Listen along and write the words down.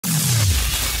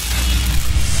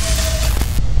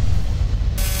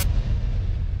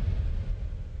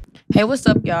Hey, what's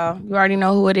up, y'all? You already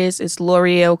know who it is. It's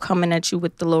L'Oreal coming at you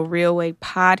with the L'Oreal Way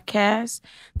podcast.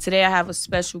 Today I have a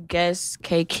special guest,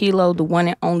 Kiloo, the one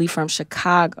and only from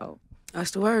Chicago.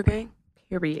 That's the word, gang.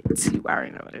 Period. You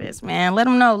already know what it is, man. Let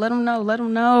them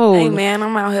know. Hey, man,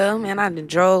 I'm out here. Man, I done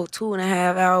drove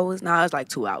 2.5 hours. Nah, it's like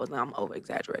 2 hours. Now I'm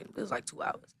over-exaggerating. It was like 2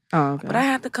 hours. Oh, okay. But I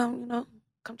had to come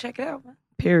check it out, man.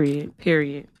 Period.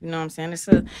 You know what I'm saying? It's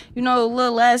a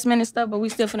little last minute stuff, but we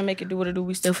still finna make it do what it do.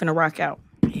 We still finna rock out.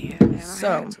 Yeah, man,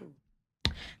 So,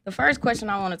 the first question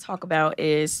I want to talk about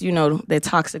is, the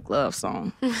Toxic Love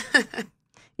song.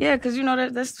 Yeah, because,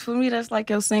 that's for me, that's like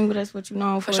your single. That's what you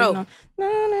know for. Sure.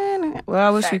 Well,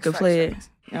 I wish we could play it.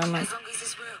 Y'all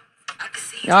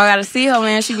gotta see her,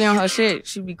 man. She be on her shit.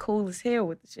 She be cool as hell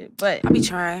with the shit. But I be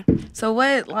trying. So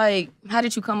how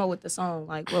did you come up with the song?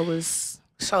 Like, what was...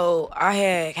 So I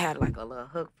had like a little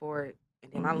hook for it,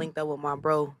 and then I linked up with my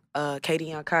bro, Katie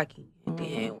Young Cocky, and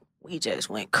then we just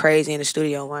went crazy in the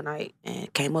studio one night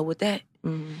and came up with that.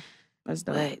 That's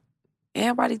dope. But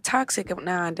everybody toxic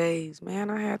nowadays,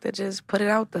 man. I had to just put it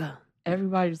out there.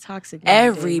 Everybody toxic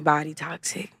nowadays. Everybody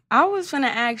toxic. I was finna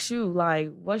ask you,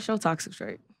 like, what's your toxic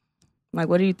trait? Like,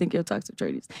 what do you think your toxic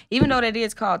trait is? Even though that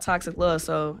is called toxic love,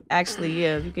 so actually,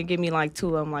 yeah, you can give me like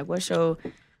two of them. Like, what's your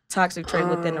toxic trait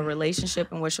within a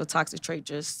relationship, and what's your toxic trait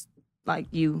just like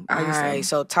you? All right,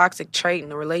 so toxic trait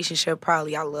in a relationship,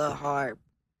 probably I love hard.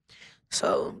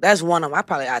 So that's one of them.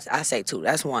 I say two.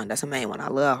 That's one. That's the main one. I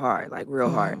love hard, like real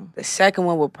hard. The second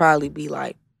one would probably be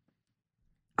like,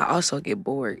 I also get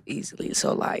bored easily.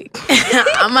 So like,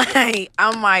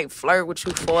 I might flirt with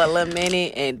you for a little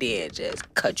minute and then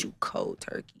just cut you cold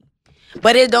turkey.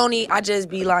 But it don't I just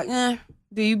be like, eh.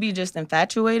 Do you be just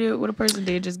infatuated with a person?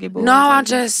 Do you just get bored? No,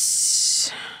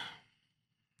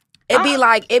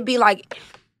 it'd be like,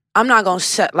 I'm not gonna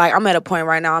set, like, I'm at a point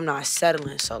right now, I'm not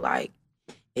settling. So like,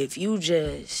 if you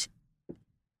just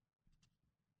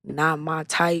not my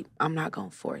type, I'm not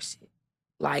gonna force it.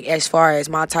 Like, as far as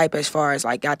my type, as far as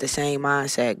like got the same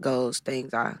mindset goes,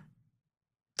 things I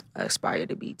aspire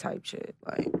to be type shit.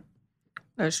 Like,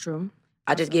 that's true.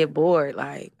 I just get bored.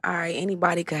 Like, all right,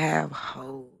 anybody could have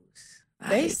hoes.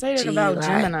 They say that about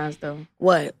Geminis, though.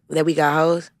 What? That we got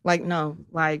hoes? Like, no.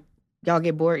 Like, y'all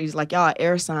get bored easy. Like, y'all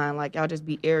air sign. Like, y'all just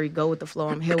be airy, go with the flow.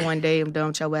 I'm here one day, I'm done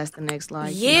with your ass the next.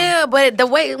 Like, yeah, but the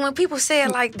way, when people say it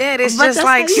like that, it's just,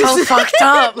 like, so fucked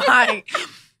up. Like,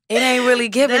 it ain't really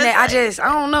giving that.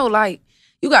 I don't know. Like,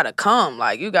 you gotta come.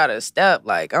 Like, you gotta step.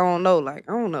 Like, I don't know. Like,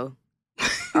 I don't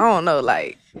know.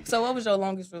 Like. So, what was your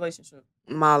longest relationship?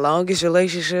 My longest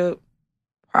relationship,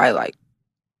 probably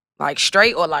like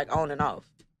straight or like on and off?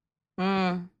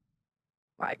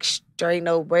 Like straight,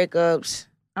 no breakups.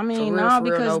 I mean, real,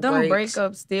 because no them breaks.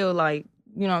 breakups still like,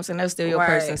 you know what I'm saying? That's still your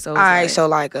person. So, all right, so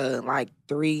like 3.5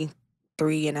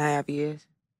 years.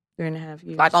 3.5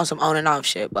 years. Like on some on and off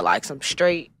shit, but like some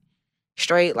straight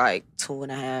like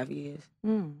 2.5 years.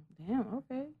 Damn,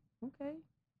 okay.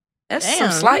 That's some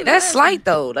slight. That's slight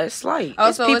though. That's slight.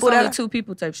 Oh, so it's only two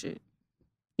people type shit.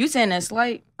 You saying that's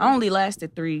slight? I only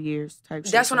lasted 3 years type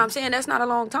shit. That's what I'm saying. That's not a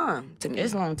long time to me.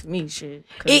 It's long to me, shit.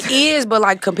 It is, but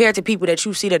like compared to people that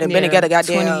you see that have been together,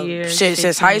 goddamn 20 years, shit 15.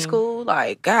 Since high school,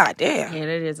 like goddamn. Yeah,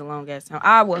 that is a long ass time.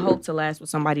 I would hope to last with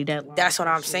somebody that long. That's what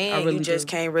I'm saying. Really you just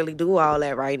can't really do all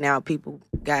that right now. People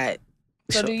got.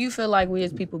 So do you feel like we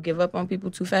as people give up on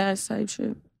people too fast type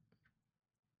shit?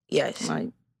 Yes. Like,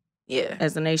 yeah.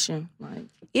 As a nation, like,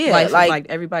 yeah, like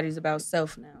everybody's about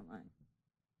self now.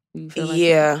 Do you feel like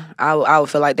that? I would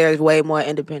feel like there's way more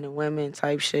independent women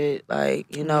type shit. Like,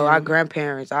 our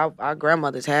grandparents, our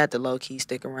grandmothers had to low key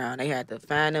stick around. They had to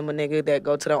find them a nigga that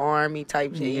go to the army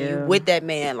type shit. Yeah. You with that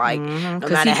man, like no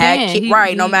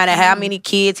matter no matter how many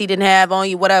kids he didn't have on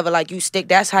you, whatever. Like you stick.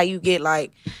 That's how you get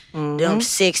like them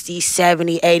 60,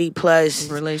 70, 80 plus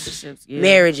relationships,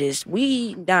 marriages.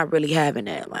 We not really having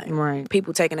that. Like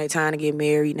people taking their time to get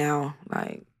married now.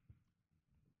 Like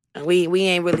we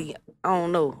ain't really. I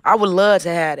don't know. I would love to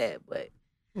have that, but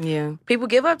people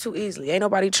give up too easily. Ain't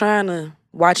nobody trying to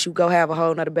watch you go have a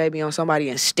whole nother baby on somebody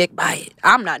and stick by it.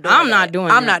 I'm not doing that. I'm not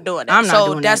doing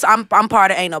that. I'm part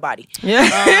of ain't nobody. Yeah.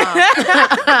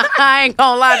 I ain't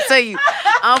gonna lie to you.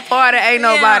 I'm part of ain't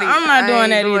nobody. I'm not doing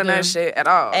that doing either. That shit at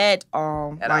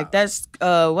all. That's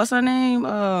what's her name?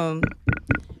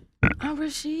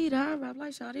 Rashida. I rap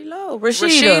like Shawty Low.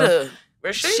 Rashida.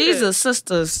 She's a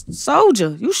sister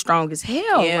soldier. You strong as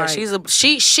hell. Yeah, right?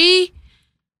 she's she.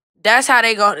 That's how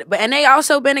they go. And they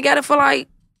also been together for like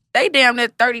they damn near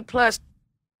 30 plus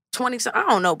 20. I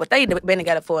don't know, but they been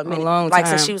together for a minute, long time. Like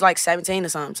since she was like 17 or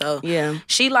something. So yeah,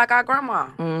 she like our grandma.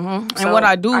 Mm-hmm. So and what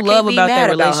I do love about that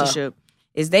relationship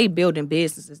is they building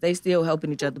businesses. They still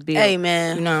helping each other build. Hey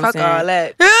man, you know what fuck I'm saying? all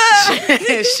that.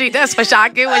 That's what I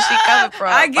get where she coming from.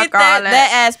 I get fuck all that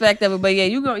aspect of it, but yeah,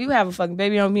 you have a fucking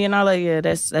baby on me and all that. Yeah,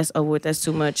 that's over with. That's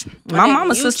too much. My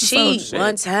mama's sister cheat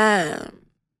one time.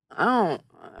 I don't.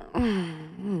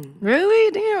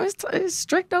 Really? Damn, it's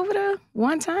strict over there.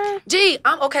 One time. Gee,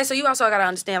 I'm okay. So you also gotta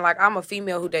understand, like, I'm a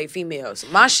female who date females.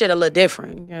 My shit a little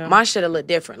different. Yeah. My shit a little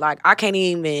different. Like, I can't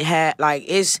even have like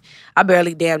I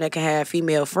barely damn near can have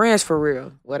female friends for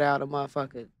real without a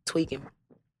motherfucker tweaking.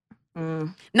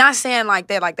 Not saying like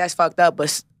that, like that's fucked up,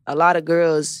 but a lot of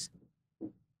girls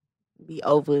be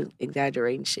over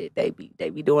exaggerating shit. They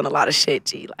be doing a lot of shit,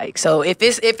 G. Like, so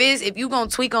if you gonna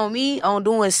tweak on me on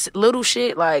doing little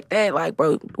shit like that, like,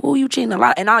 bro, who you cheating a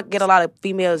lot? And I get a lot of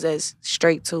females that's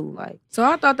straight too. Like, so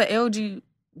I thought the LGBT,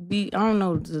 I don't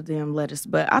know the damn letters,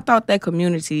 but I thought that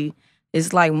community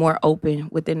is like more open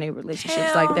within their relationships.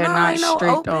 Hell like they're no, not ain't no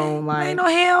strict open. on like. Ain't no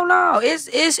hell no.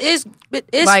 It's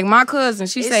like my cousin.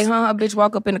 She say, her bitch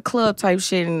walk up in the club type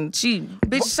shit, and she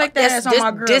bitch shake that ass on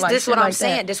my girl. This what I'm like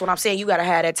saying. That. This what I'm saying. You gotta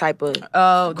have that type of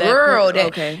girl. that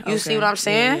Okay. You see what I'm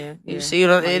saying? Yeah. You see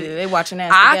what I'm saying? They watching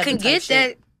that. I can get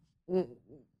that.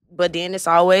 But then it's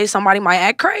always somebody might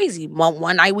act crazy.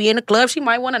 One night we in the club, she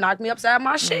might want to knock me upside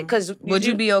my shit. Cause would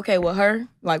you be okay with her,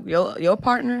 like your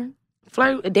partner,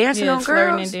 dancing on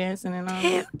flirting girls, and dancing and all?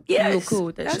 Yeah, yes. You cool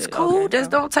with that? That's shit? cool. Okay, Just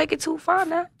don't take it too far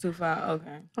now. Too far.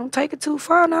 Okay. Don't take it too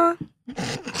far now.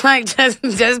 Like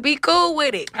just be cool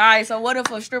with it. All right. So what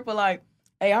if a stripper like,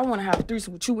 hey, I want to have a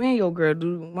threesome with you and your girl?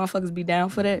 Do motherfuckers be down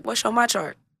for that? What's on my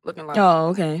chart looking like? Oh,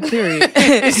 okay. Period.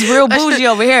 It's real bougie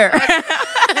over here.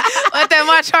 What that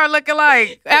my chart looking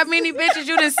like? How many bitches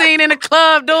you done seen in the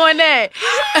club doing that?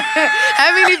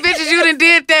 How many bitches you done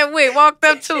did that with? Walked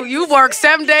up to? You work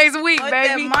 7 days a week, what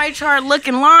baby. That my chart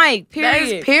looking like?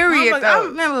 Period. That's period, though. I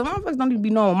remember, motherfuckers don't even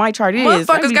be knowing what my chart is.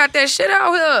 Motherfuckers got that shit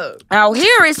out here. Out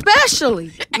here,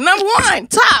 especially. Number one,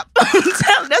 top.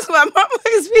 That's what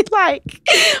motherfuckers be like.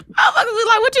 Motherfuckers be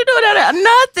like, what you doing out there?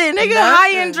 Nothing, nigga. Nothing. High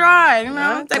and dry. You know,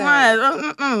 Nothing. take my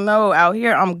ass. No, out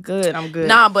here, I'm good.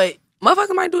 Nah, but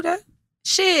motherfucker might do that.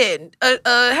 Shit, a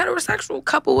heterosexual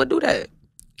couple would do that.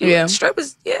 Yeah.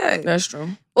 Strippers, yeah. That's true.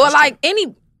 Or That's like true.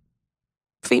 any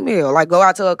female, like go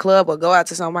out to a club or go out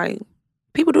to somebody.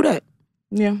 People do that.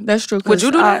 Yeah, that's true. Would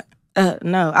you do that?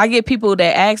 No, I get people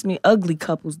that ask me ugly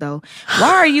couples though.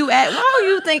 Why do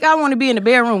you think I want to be in the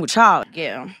bedroom with y'all?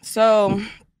 Yeah. So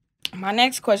my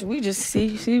next question, we just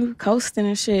see coasting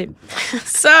and shit.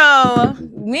 So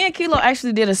me and Kiloo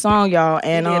actually did a song, y'all,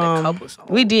 and We did a couple songs.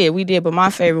 we did. But my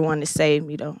favorite one is "Save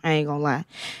Me" though. I ain't gonna lie,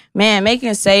 man.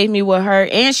 Making "Save Me" with her,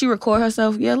 and she record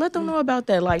herself. Yeah, let them know about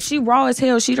that. Like she raw as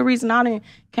hell. She the reason I didn't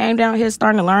came down here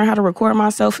starting to learn how to record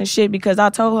myself and shit because I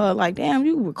told her like, damn,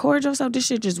 you record yourself. This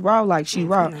shit just raw. Like she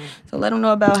raw. So let them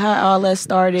know about how all that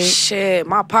started. Shit,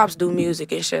 my pops do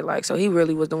music and shit, like, so he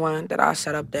really was the one that I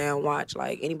set up there and watch.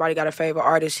 Like, anybody got a favorite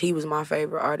artist, he was my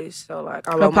favorite artist. So, like,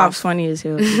 I Her wrote pop's funny as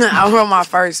hell. I wrote my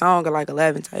first song at like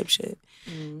 11 type shit.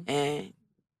 And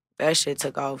that shit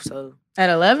took off, so. At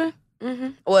 11?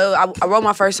 Well, I wrote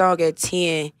my first song at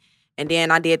 10, and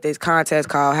then I did this contest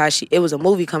called it was a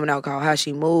movie coming out called How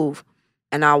She Moved,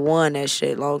 and I won that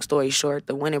shit. Long story short,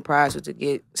 the winning prize was to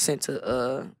get sent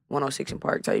to 106 and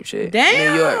Park type shit.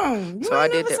 Damn. New York. You So I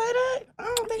ain't did never that. say that? I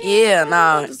don't think Yeah,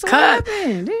 nah. So what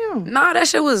happened? Damn. Nah, that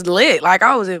shit was lit. Like,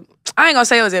 I ain't gonna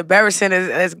say it was embarrassing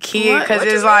as a kid, What? because What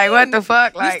it's you like, mean? what the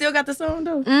fuck? Like, You still got the song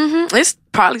though? It's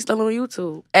probably still on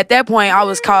YouTube. At that point, I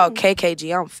was called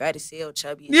KKG. I'm fat as hell,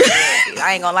 chubby as hell.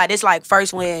 I ain't gonna lie. This like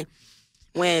first when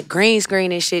green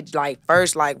screen and shit like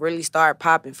first like really started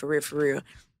popping for real.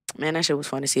 Man, that shit was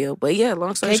fun as hell. But yeah,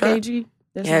 long story short. KKG?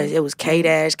 Yeah, it was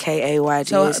K-KAYG.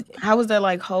 So how was that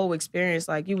like whole experience?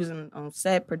 Like you was on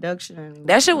set production and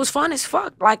That shit was fun as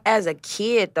fuck. Like as a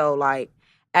kid though, like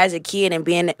as a kid and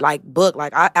being like booked,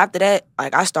 like after that,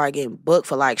 like I started getting booked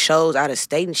for like shows out of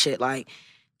state and shit. Like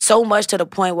so much to the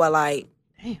point where like,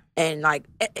 damn. And like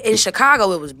in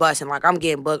Chicago it was busting. Like I'm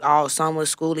getting booked all summer,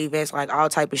 school events, like all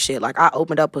type of shit. Like I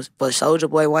opened up for Soulja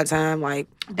Boy one time, like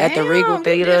at the Regal You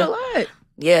Theater. did a lot.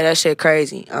 Yeah, that shit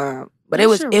crazy. But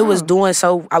That shit it was raw. doing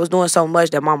so. I was doing so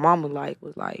much that my mama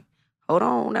was like, hold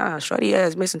on now, shorty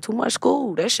ass missing too much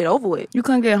school. That shit over with. You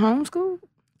couldn't get homeschooled?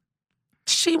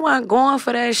 She wasn't going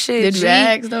for that shit. Did you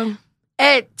ask though?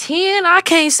 At 10, I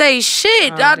can't say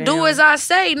shit. Oh, I damn. do as I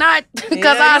say, not because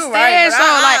Yeah, I you said right, but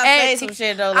so. Like say at some 10,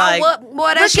 shit though. I Like, boy,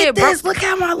 that look shit, at bro. this. Look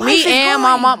how my life Me is and my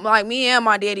going. mom, like me and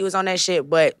my daddy was on that shit,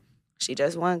 but she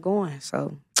just wasn't going.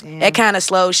 So Damn. that kind of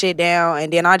slowed shit down,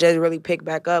 and then I just really picked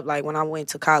back up like when I went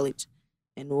to college.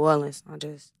 in New Orleans.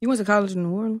 You went to college in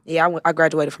New Orleans? Yeah, I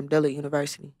graduated from Dillard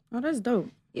University. Oh, that's dope.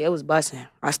 Yeah, it was busting.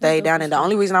 I stayed down there. The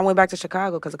only reason I went back to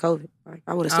Chicago because of COVID. Like,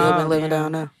 I would have still been living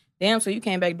down there. Damn, so you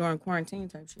came back during quarantine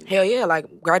type shit? Hell yeah,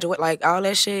 like graduate, like all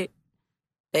that shit.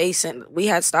 We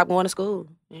had to stop going to school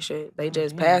and shit. They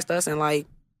just passed us and like,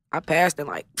 I passed and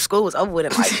like school was over with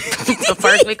in like the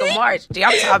first week of March. Gee,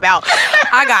 I'm talking about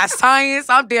I got science.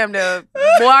 I'm damn near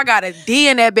boy. I got a D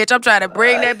in that bitch. I'm trying to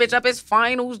bring that bitch up. It's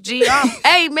finals. Gee,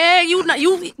 hey man, you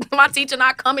my teacher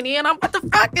not coming in. What the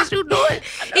fuck is you doing?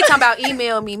 He talking about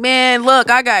email me, man. Look,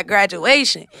 I got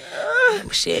graduation.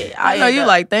 Shit, I know you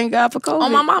like thank God for COVID. Oh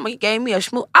my mama, he gave me a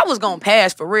schmoo. I was gonna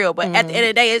pass for real, but at the end of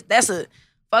the day, that's a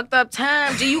fucked up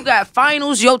time. Gee, you got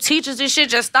finals. Your teachers and shit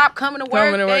just stop coming to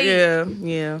work. Yeah.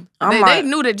 They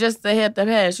knew that just to have to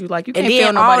pass you. Like, you can't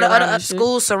feel nobody all the around other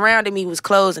schools surrounding me was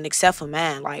closing except for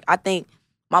mine. Like, I think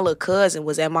my little cousin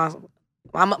was at both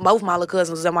my little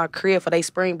cousins was at my crib for their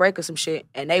spring break or some shit.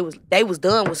 And they was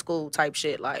done with school type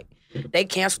shit. Like, they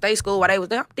canceled their school while they was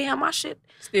there. Damn, my shit.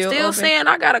 Still saying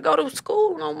I gotta go to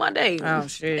school on Monday. Oh,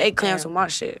 shit. They canceled my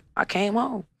shit. I came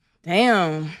home.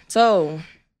 Damn. So,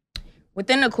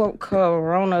 within the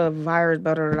coronavirus,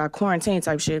 better like quarantine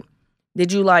type shit,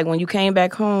 did you like when you came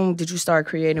back home? Did you start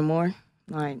creating more?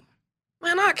 Like,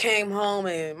 man, I came home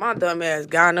and my dumb ass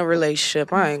got in a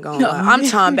relationship. I ain't gonna lie. I'm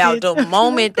talking about the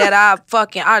moment that I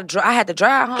had to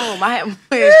drive home.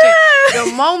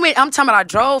 The moment I'm talking about I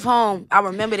drove home. I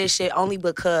remember this shit only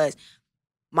because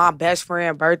my best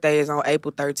friend's birthday is on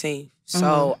April 13th.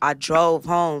 So I drove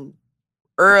home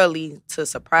early to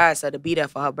surprise her to be there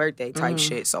for her birthday type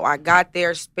shit. So I got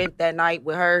there, spent that night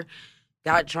with her,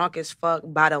 got drunk as fuck.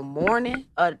 By the morning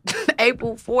of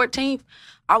April 14th,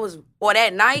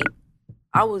 that night,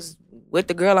 I was with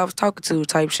the girl I was talking to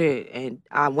type shit. And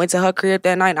I went to her crib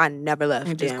that night and I never left.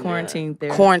 And just quarantined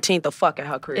there. Quarantined the fuck at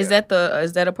her crib. Is that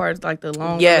a part of like the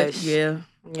long Yes. Yeah.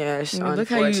 Yes, look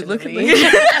how you look at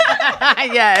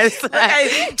yes.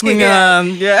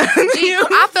 Yeah.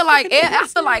 I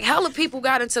feel like hella people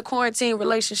got into quarantine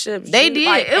relationships. They did.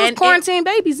 Like, it was quarantine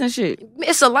babies and shit.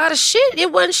 It's a lot of shit.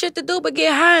 It wasn't shit to do but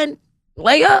get high and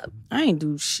lay up. I ain't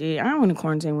do shit. I don't want to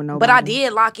quarantine with nobody. But I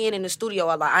did lock in the studio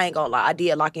a lot. I ain't gonna lie. I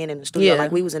did lock in the studio. Yeah.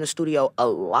 Like, we was in the studio a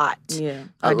lot. Yeah.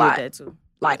 I did that too.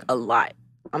 Like, a lot.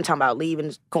 I'm talking about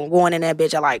leaving, going in that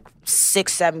bitch at like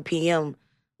 6, 7 p.m.,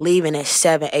 leaving at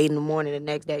 7, 8 in the morning the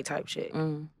next day type shit.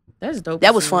 That's dope.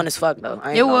 That was fun as fuck, though.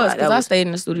 It was, because I stayed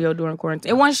in the studio during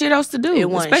quarantine. It wasn't shit else to do.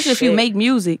 Especially if you make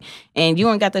music and you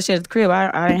ain't got that shit at the crib.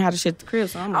 I ain't had the shit at the crib,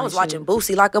 so I was watching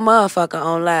Boosie like a motherfucker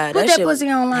on live. Put that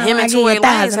pussy on live. Him and Tory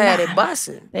Lanez had it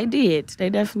busting. They did. They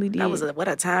definitely did. That was what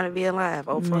a time to be alive.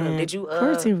 Oh, fun. Did you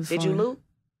loot?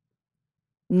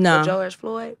 No. For George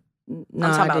Floyd? No,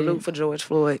 I'm talking about loot for George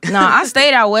Floyd. No, I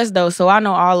stayed out west, though, so I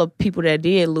know all the people that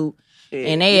did loot. Yeah.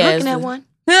 And they looking at one?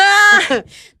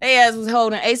 They ass was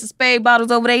holding Ace of Spade bottles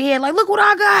over their head, like, look what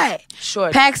I got.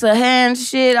 Sure. Packs of hands,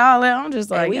 shit, all that. I'm just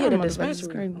like, we hit a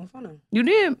dispensary. You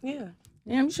did? Yeah.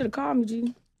 Damn, you should have called me,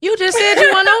 G. You just said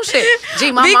you want no shit.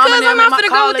 Gee, my because mama and them I'm not finna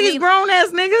go with me. these grown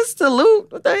ass niggas to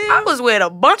loot. What the hell? I was with a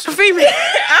bunch of females.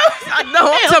 I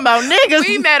know, I'm talking about niggas.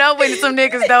 We met up with some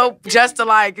niggas though, just to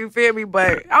like, you feel me?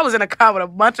 But I was in a car with a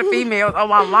bunch of females on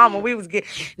my mama. We was getting,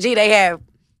 G,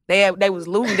 they was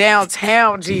looting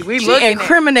downtown, G. We looking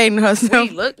incriminating herself.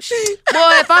 We look, boy,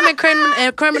 if I'm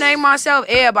incriminating myself,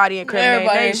 everybody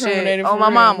incriminating shit. On my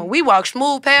mama. We walked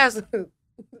smooth past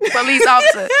police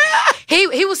officer.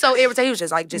 He was so irritated. He was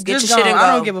just like, just get your shit and go.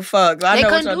 I don't give a fuck. They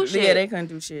couldn't do shit. Yeah, they couldn't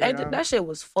do shit. That shit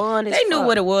was fun as They knew fuck.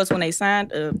 what it was when they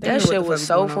signed up. That shit was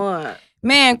so fun.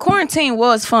 Man, quarantine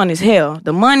was fun as hell.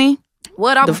 The money.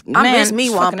 What I miss me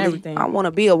Womply. Everything. I want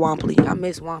to be a Womply. I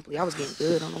miss Womply. I was getting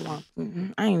good on the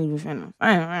Womply. I ain't even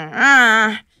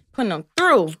finna. Putting them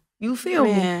through. You feel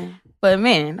me? But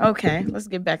man, okay, let's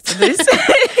get back to this.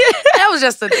 That was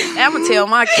just I'm going to tell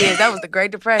my kids, that was the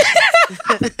Great Depression.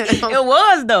 It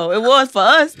was, though. It was for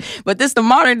us. But this the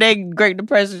modern day Great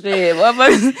Depression shit.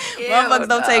 Motherfuckers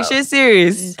don't take shit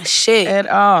serious. Shit. At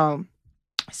all.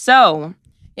 So,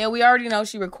 yeah, we already know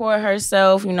she recorded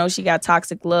herself. You know, she got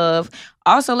toxic love.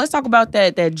 Also, let's talk about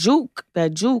that juke.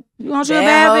 That juke. You want you a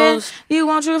bad bitch? You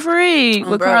want you a freak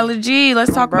with Carla G.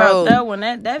 Let's talk about that one.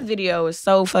 That video is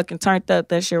so fucking turned up.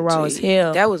 That shit raw as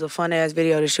hell. That was a fun ass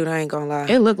video to shoot. I ain't gonna lie.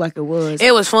 It looked like it was.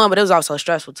 It was fun, but it was also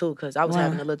stressful too because I was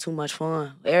having a little too much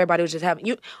fun. Everybody was just having.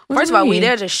 First of all, we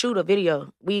there just shoot a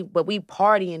video. We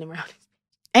partying around.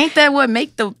 Ain't that what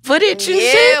make the footage and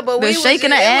shit? Yeah, but the we shaking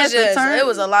the ass, the turn. It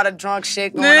was a lot of drunk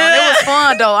shit going on. It was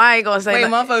fun though. I ain't gonna say.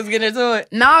 Wait, motherfuckers get into it?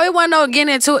 No, it wasn't no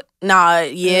getting into it. Nah,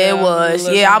 yeah, it was.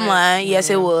 Yeah, I'm lying. Yes,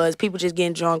 it Mm-hmm. was. People just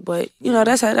getting drunk, but you know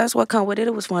that's what come with it.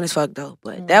 It was fun as fuck though.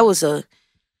 But that was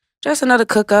just another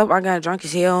cook up. I got drunk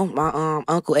as hell. My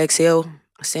uncle XL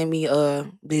sent me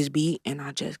this beat, and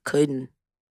I just couldn't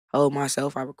hold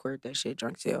myself. I recorded that shit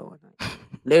drunk as hell.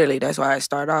 Literally, that's why I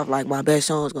started off like my best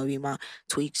song is gonna be my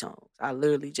tweak song. I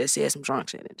literally just said some drunk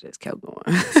shit and just kept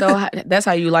going. So that's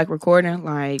how you like recording,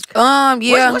 like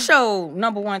yeah. What's your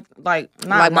number one, like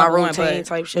not like my number routine one, but,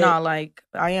 type shit? No, like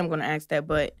I am gonna ask that,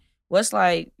 but what's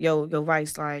like your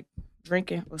vice, like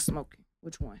drinking or smoking?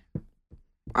 Which one?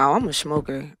 Oh, I'm a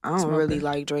smoker. I don't really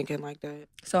like drinking like that.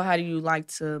 So how do you like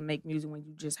to make music when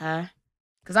you just high?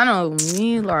 Cause I know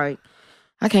me, like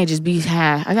I can't just be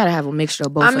high. I gotta have a mixture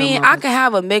of both. I mean, I can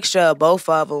have a mixture of both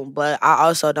of them, but I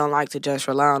also don't like to just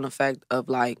rely on the fact of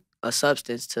like a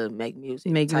substance to make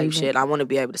music type shit. I want to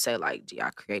be able to say like, gee, I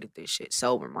created this shit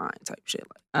sober mind type shit.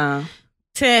 Like,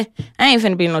 I ain't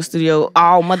finna be in no studio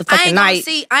all motherfucking night.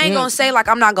 I ain't gonna say like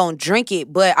I'm not gonna drink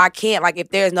it, but I can't, like if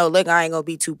there's no liquor, I ain't gonna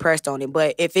be too pressed on it.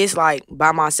 But if it's like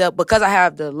by myself, because I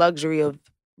have the luxury of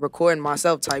recording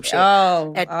myself type shit.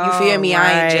 You feel me? Right.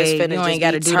 I ain't just finna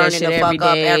just be turning the fuck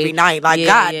up every night. Like,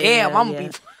 goddamn, I'm gonna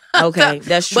be okay,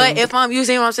 that's true. But if you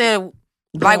see what I'm saying?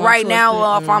 Like right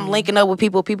now, if I'm linking up with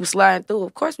people sliding through,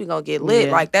 of course we gonna get lit.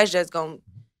 Like that's just gonna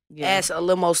add a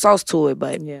little more sauce to it.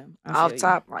 But off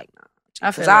top, like nah.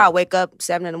 Cause I'll wake up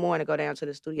 7 in the morning, go down to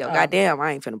the studio. Goddamn,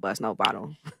 I ain't finna bust no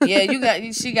bottle. Yeah,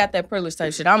 she got that privilege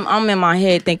type shit. I'm in my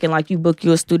head thinking like you book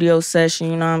you a studio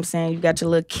session. You know what I'm saying? You got your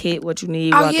little kit, what you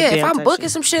need. Oh yeah, if I'm booking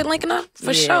some shit, linking up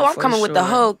for sure, I'm coming with the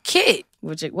whole kit.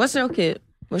 What's your kit?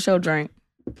 What's your drink?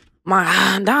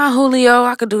 My Don Julio,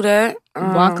 I could do that.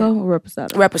 Blanco or Reposado?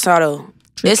 Reposado.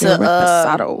 It's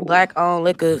a black-owned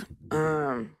liquor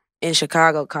in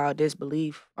Chicago called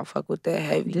Disbelief. I fuck with that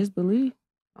heavy. Disbelief?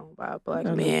 Owned by a black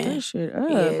man. That shit up.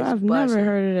 I've never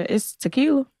heard of that. It's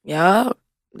tequila? Yup.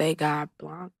 They got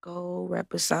Blanco,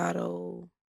 Reposado,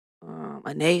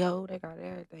 Anejo. They got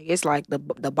everything. It's like the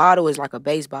bottle is like a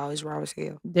baseball. It's raw as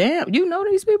hell. Damn. You know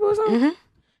these people or something? Mm-hmm.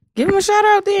 Give them a shout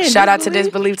out then. Shout out to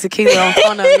Disbelief Tequila on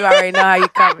phone number. You already know how you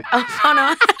coming. On phone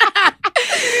number.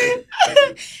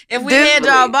 If we had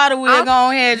y'all bottle, we'll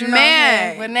go ahead, you know what I'm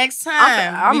saying? But next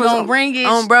time, we gonna bring it.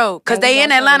 On bro. Because they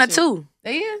in Atlanta too.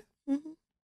 They is? Mm-hmm.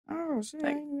 Oh, shit.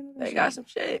 They got some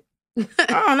shit. I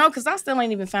don't know, because I still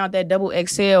ain't even found that double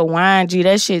XL wine. Gee,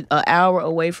 that shit an hour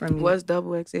away from me. What's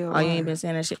double XL wine? Oh, you ain't been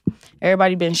saying that shit?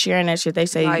 Everybody been sharing that shit. They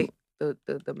say... Like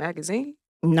the magazine?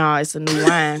 No, it's a new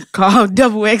wine called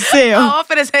Double XL. Oh, I'm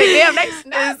finna say, damn, they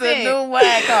snapped. It's a new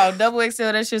wine called Double XL.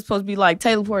 That shit's supposed to be like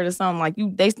Taylor Port or something. Like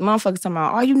motherfuckers talking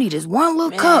about all you need is one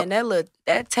little cup.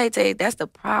 That Tay, that's the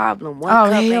problem. One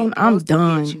cup hell, I'm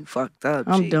done. You fucked up.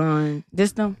 I'm done.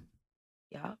 This them?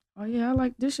 Yeah. Oh yeah, I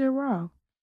like this shit raw.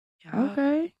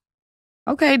 Yeah.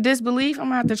 Okay, Disbelief. I'm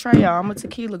gonna have to try y'all. I'm a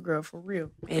tequila girl for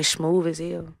real. And smooth as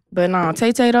hell. But no,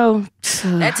 Tay though,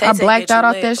 I blacked out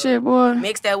off that shit, boy.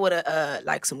 Mix that with a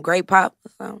like some grape pop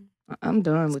or something. I'm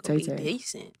done with Tay.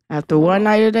 Decent. After one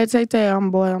night of that Tay,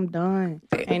 I'm done.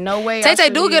 Ain't no way. Tay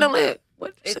do get them lit.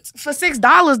 For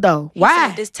 $6 though.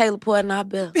 Why? This Taylor Port not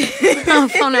bill. This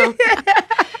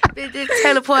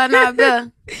Taylor Port not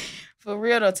bill. For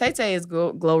real though, Tay is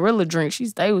Glorilla drink. She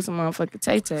stay with some motherfucking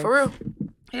Tay. For real.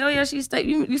 Hell yeah, she stayed.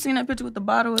 You seen that picture with the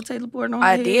bottle of Taylor Port on her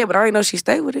I head? did, but I didn't know she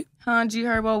stayed with it. G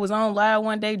Herbo was on live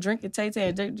one day drinking Tay,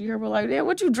 and G Herbo like, yeah,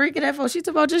 what you drinking that for? She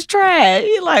talking about just try it.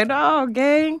 He like, no,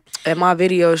 gang. At my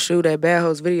video shoot, at Bad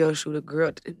Host video shoot, a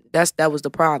girl, that was the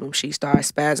problem. She started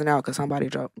spazzing out because somebody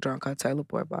drunk her Taylor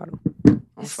Port bottle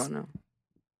on phone.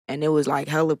 And it was like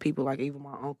hella people, like even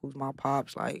my uncles, my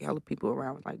pops, like hella people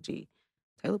around was like, gee,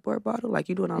 Taylor Port bottle? Like,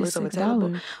 you doing all this over Taylor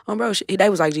Port? Bro, they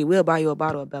was like, gee, we'll buy you a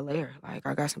bottle of Bel Air. Like,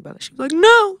 I got some Bel Air. She was like,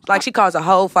 no. Like, she caused a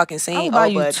whole fucking scene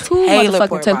over Taylor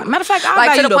Port bottle. Matter of fact, I'll like,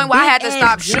 buy to you the point where I had to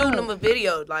stop jug. shooting them a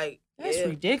video. Like, that's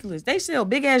ridiculous. They sell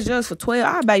big-ass jugs for $12.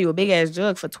 I'll buy you a big-ass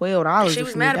jug for $12. She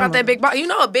was mad about that big bottle. You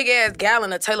know a big-ass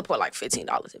gallon of Taylor Port, like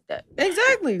 $15, if that.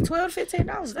 Exactly. $12 to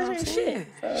 $15. That ain't shit.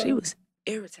 She was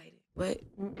irritated. But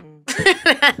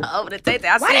over the Tay,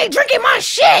 why they drinking my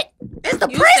shit? It's the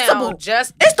principle.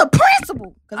 It's the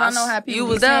principle. Because I know how people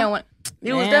was there.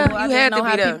 You was there. You had to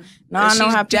be there. No, I know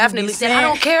how people definitely said, I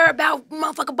don't care about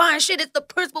motherfucker buying shit. It's the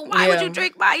principle. Why would you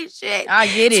drink my shit? I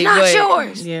get it. It's not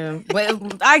yours. Yeah,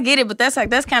 but I get it. But that's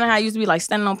kind of how I used to be, like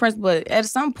standing on principle. But at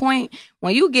some point,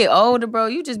 when you get older, bro,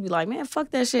 you just be like, man, fuck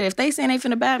that shit. If they saying they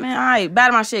finna buy, man, all right, buy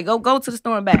my shit. Go to the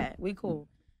store and buy it. We cool.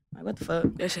 Like, what the fuck?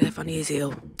 That shit funny as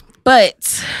hell.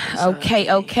 But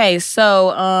okay.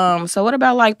 So what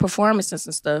about like performances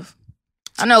and stuff?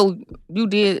 I know you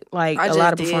did like a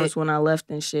lot of performances when I left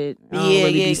and shit. I don't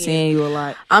really be seeing you a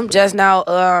lot. I'm just now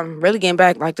really getting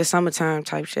back like the summertime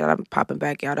type shit. I'm popping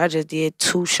back out. I just did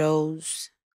 2 shows.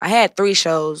 I had 3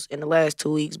 shows in the last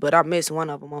 2 weeks, but I missed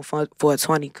one of them on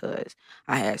 420 because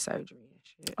I had surgery and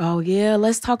shit. Oh yeah,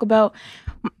 let's talk about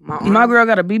my girl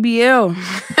got a BBL.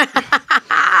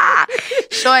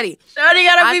 Shorty got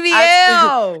a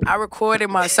BBL. I recorded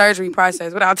my surgery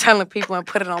process without telling people and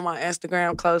put it on my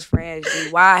Instagram close friends. G,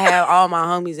 why I have all my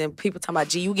homies and people talking about,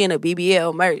 G, you getting a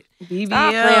BBL merch. BBL.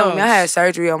 Stop playing with me. I had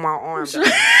surgery on my arm.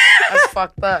 That's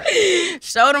fucked up.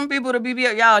 Show them people the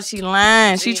BBL. Y'all, she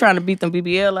lying. She trying to beat them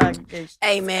BBL like.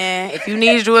 Hey, man, if you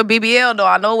need you a BBL, though,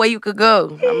 I know where you could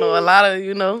go. I know a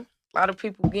lot of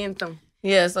people getting them.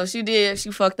 Yeah, so she did.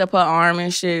 She fucked up her arm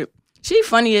and shit. She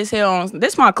funny as hell.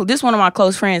 This one of my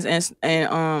close friends and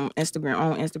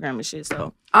Instagram and shit.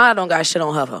 So I don't got shit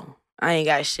on her though. I ain't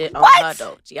got shit on her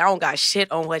though. Gee, I don't got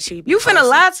shit on what she be. You finna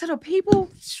lie to the people,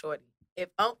 shorty.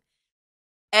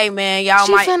 Hey man, y'all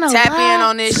might tap in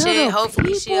on this shit.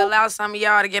 Hopefully she allow some of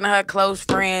y'all to get in her close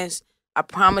friends. I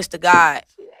promise to God,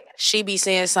 she be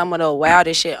saying some of the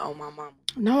wildest shit on my mama.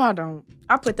 No, I don't.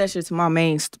 I put that shit to my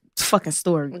main fucking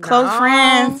story. Close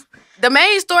friends. The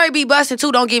main story be busting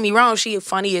too. Don't get me wrong. She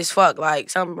funny as fuck. Like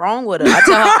something wrong with her. I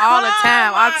tell her all the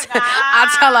time.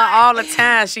 I tell her all the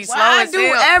time. She slow as hell. Why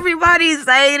do everybody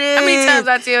say this? How many times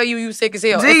I tell you sick as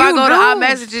hell? If I go to our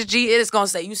messages, G, it is gonna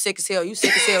say you sick as hell. You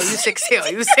sick as hell. You sick as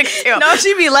hell. You sick as hell. No,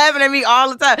 she be laughing at me all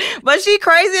the time. But she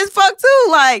crazy as fuck too.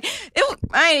 Like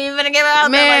I ain't even gonna give it out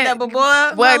there like that. But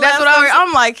boy, well, that's what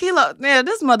I'm like. Kiloo, man,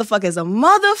 this motherfucker is a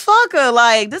motherfucker.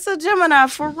 Like this a Gemini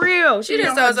for real. She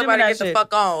just told somebody to get the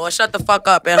fuck on or shut the fuck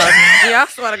up in her. Yeah, I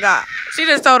swear to God. She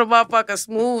just told a motherfucker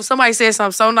smooth. Somebody said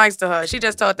something so nice to her. She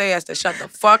just told they ass to shut the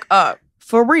fuck up.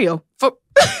 For real.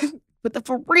 With the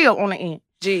for real on the end.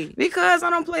 Gee. Because I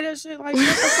don't play that shit like shut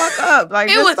the fuck up.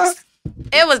 Like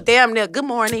it was damn near good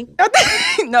morning.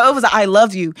 No, it was a, I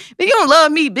love you. But you don't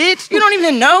love me, bitch. You don't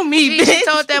even know me, bitch. She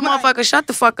told that motherfucker, shut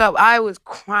the fuck up. I was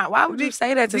crying. Why would you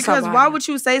say that to somebody? Because why would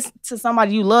you say to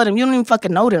somebody you love them? You don't even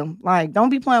fucking know them. Like, don't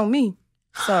be playing with me.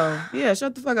 So, yeah,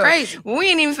 shut the fuck up. Crazy. We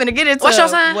ain't even finna get into what's your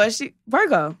sign?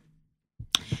 Virgo.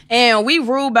 And we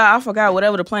rule by, I forgot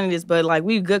whatever the planet is, but like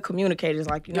we good communicators.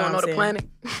 Like, you know don't what know I'm the saying? planet?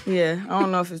 Yeah. I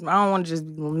don't know if it's, I don't want to just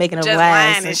be making up just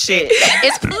lies and shit.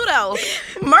 It's Pluto.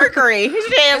 Mercury.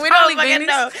 Yeah, we don't fucking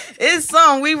know. It's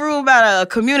something. We rule about a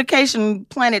communication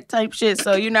planet type shit.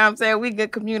 So, you know what I'm saying? We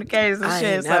good communicators and shit.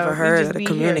 I ain't never heard of the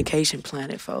communication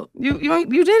planet, folks. You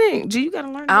didn't. G, you gotta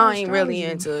learn about I ain't really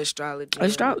into astrology.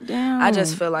 Damn. I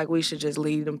just feel like we should just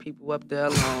leave them people up there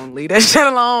alone. Leave that shit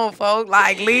alone, folks.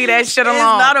 Like, leave that shit alone.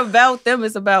 It's not about them.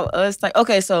 It's about us. Like,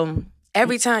 okay, so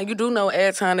every time you do know,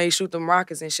 every time they shoot them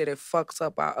rockets and shit, it fucks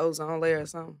up our ozone layer or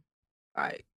something.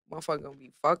 Like, motherfucker gonna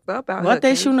be fucked up out here. What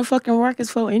they shooting the fucking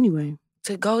rockets for anyway?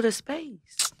 To go to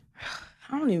space.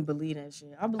 I don't even believe that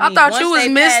shit. I thought you was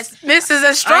Mrs.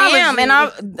 Astrology. I am,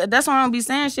 and that's why I don't be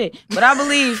saying shit. But I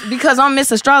believe, because I'm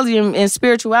Miss Astrology and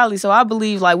spirituality, so I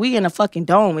believe, like, we in a fucking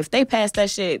dome. If they pass that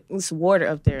shit, it's water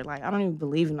up there. Like, I don't even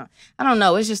believe in that. I don't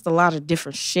know. It's just a lot of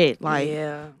different shit. Like,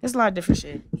 yeah. It's a lot of different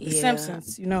shit. The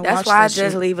Simpsons, you know. That's why I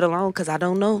just leave it alone, because I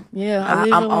don't know. Yeah,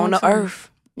 I'm on the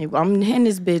earth. I'm in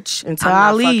this bitch until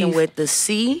I leave. I'm not fucking with the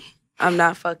sea. I'm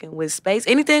not fucking with space.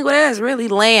 Anything with that is really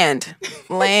land.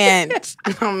 Land.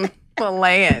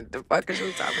 Land. The fuck is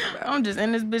you talking about? I'm just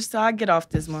in this bitch till I get off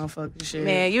this motherfucking shit.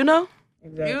 Man, you know?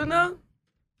 Exactly. You know?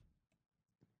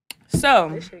 So.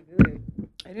 This shit good.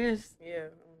 It is. Yeah. I don't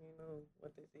even know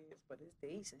what this is, but it's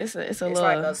decent. It's it's little.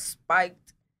 like a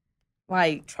spiked,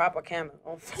 like, Tropicana.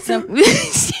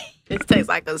 It tastes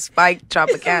like a spiked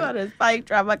Tropicana. It's a spiked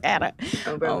Tropicana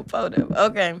on photo.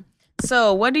 Okay.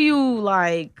 So, what do you,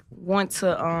 like, want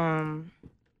to,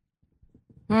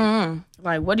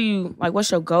 like, what do you, like,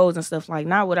 what's your goals and stuff? Like,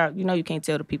 not without, you know, you can't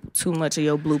tell the people too much of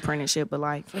your blueprint and shit, but,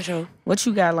 like, for sure. What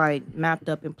you got, like, mapped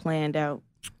up and planned out?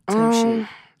 Shit?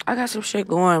 I got some shit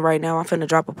going right now. I'm finna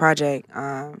drop a project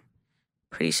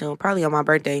pretty soon, probably on my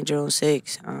birthday, June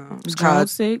 6th. It's called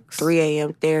 6? 3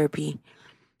 a.m. Therapy.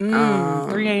 3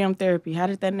 a.m. Therapy. How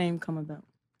did that name come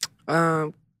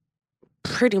about?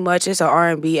 Pretty much, it's an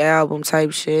R&B album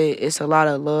type shit. It's a lot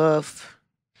of love,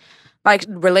 like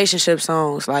relationship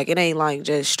songs. Like, it ain't like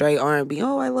just straight R&B.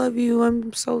 Oh, I love you.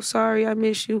 I'm so sorry. I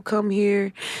miss you. Come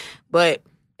here. But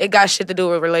it got shit to do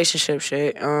with relationship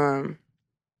shit. And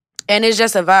it's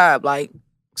just a vibe, like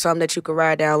something that you could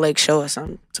ride down Lake Shore or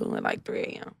something to at like 3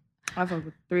 a.m. I fuck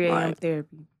with 3 a.m.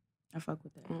 Therapy. I fuck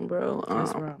with that. Bro,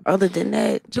 That's right. other than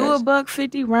that, Do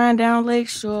 $150, ride down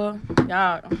Lakeshore.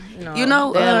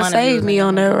 Y'all, save me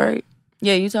on that, right?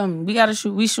 Yeah, you told me.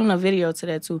 We shooting a video to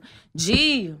that too.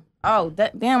 Gee. Oh,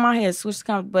 that damn, my head switched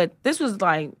but this was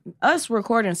like us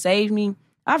recording Save Me.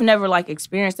 I've never like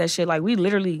experienced that shit. Like we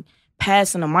literally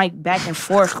passing the mic back and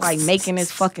forth, like making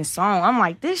this fucking song. I'm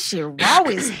like, this shit raw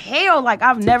as hell. Like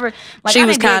I've never like she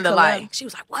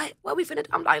was like, what we finna do?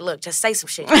 I'm like, look, just say some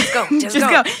shit. Just go. Just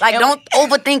go. Like, don't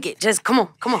overthink it. Just come on.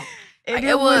 Like,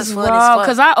 it was fun as fuck.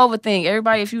 Cause I overthink.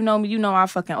 Everybody, if you know me, you know I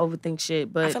fucking overthink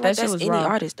shit. But that shit was any raw.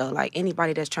 artist though. Like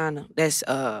anybody that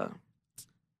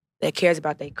cares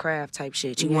about their craft type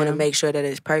shit. You want to make sure that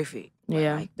it's perfect.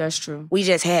 Yeah, like, that's true. We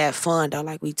just had fun though.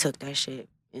 Like we took that shit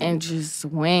and just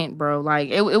went, bro. Like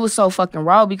it was so fucking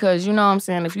raw because you know what I'm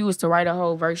saying. If you was to write a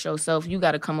whole verse yourself, you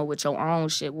got to come up with your own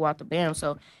shit without the bam.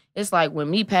 So it's like when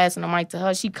me passing the mic to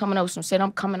her, she coming up with some shit.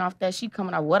 I'm coming off that. She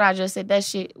coming off what I just said. That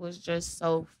shit was just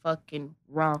so fucking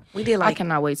raw. We did like I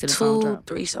cannot wait to the song drop.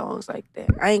 2-3 songs like that.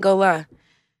 I ain't gonna lie.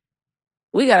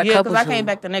 We got a couple. Because I came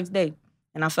back the next day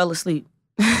and I fell asleep.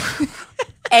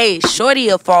 Hey, Shorty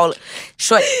will fall.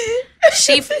 Shorty,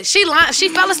 she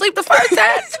fell asleep the first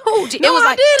time too. It was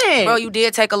like, I didn't. Bro, you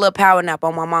did take a little power nap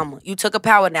on my mama. You took a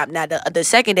power nap. Now the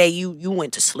second day you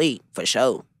went to sleep for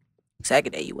sure.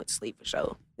 Second day you went to sleep for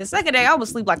sure. The second day I was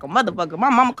asleep like a motherfucker. My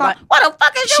mama called. What the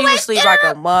fuck is you? She was asleep like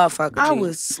a motherfucker. I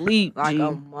was asleep like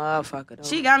a motherfucker. Though.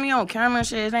 She got me on camera and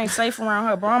shit. It ain't safe around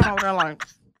her, bro. I'm over there like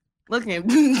looking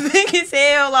big as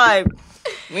hell, like.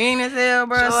 Mean as hell,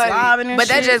 bro. Slobbing and but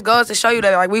shit. That just goes to show you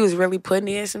that like we was really putting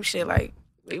in some shit. Like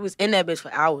we was in that bitch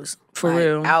for hours. For like,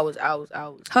 real. Hours.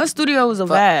 Her studio was a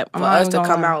vibe. For us to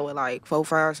come out with like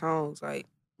 4-5 songs, like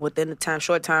within the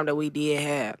short time that we did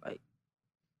have, like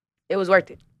it was worth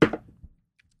it.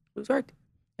 It was worth it.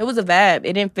 It was a vibe.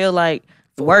 It didn't feel like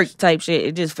work type shit.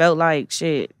 It just felt like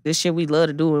shit. This shit we love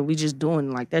to do and we just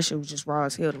doing like that shit was just raw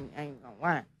as hell to me. I ain't gonna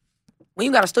lie. When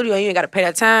you got a studio and you ain't gotta pay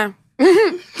that time.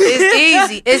 It's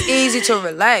easy. It's easy to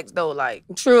relax though. Like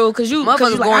true, cause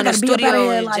motherfuckers like, go in the studio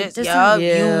and like,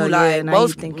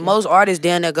 just most artists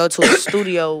down there go to a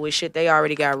studio with shit they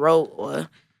already got wrote or.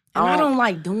 I don't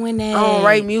like doing that. I don't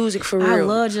write music for real. I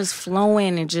love just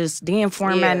flowing and just then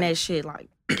formatting that shit. Like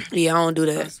yeah, I don't do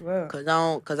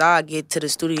that. Cause I get to the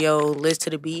studio, listen to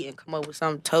the beat, and come up with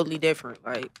something totally different.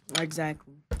 Like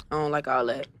exactly. I don't like all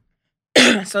that.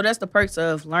 So that's the perks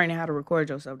of learning how to record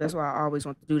yourself. That's why I always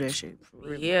want to do that shit. For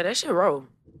real. Yeah, that shit roll.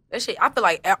 That shit, I feel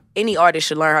like any artist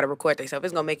should learn how to record themselves.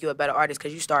 It's gonna make you a better artist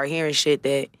because you start hearing shit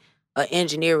that an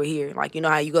engineer would hear. Like, you know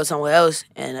how you go somewhere else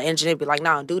and an engineer be like,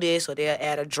 nah, do this, or they'll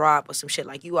add a drop or some shit.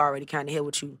 Like, you already kind of hear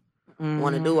what you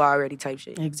want to do already type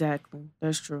shit. Exactly.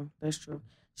 That's true.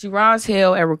 She raw as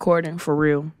hell at recording, for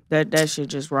real. That shit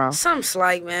just raw. Something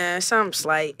slight, man. Something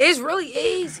slight. It's really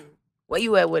easy. Where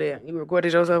you at with it? You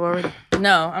recorded yourself already?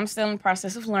 No, I'm still in the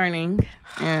process of learning.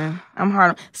 Yeah, I'm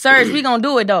hard. Serge, we gonna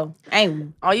do it though, ain't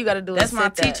we? All you gotta do is sit there.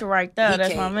 That's my teacher right there.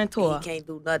 That's my mentor. He can't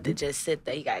do nothing. Just sit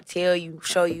there. He gotta tell you,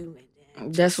 show you.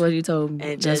 That's what he told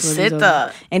me. And just sit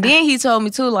there. And then he told me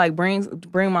too, like bring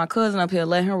my cousin up here,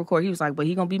 let him record. He was like, but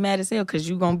he gonna be mad as hell because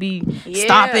you gonna be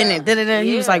stopping and da da da.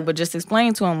 He was like, but just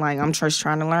explain to him like I'm just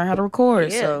trying to learn how to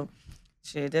record. Yeah. So.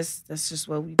 Shit, that's just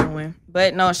what we doing.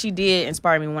 But no, she did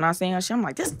inspire me. When I seen her shit, I'm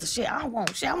like, this is the shit I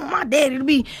want. Shit, I want my daddy to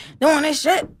be doing this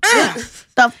shit.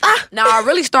 Now, I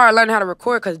really started learning how to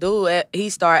record because dude,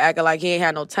 he started acting like he ain't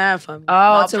had no time for me.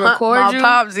 Oh, record you? My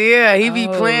pops, yeah, he be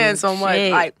playing so much.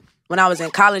 Like, when I was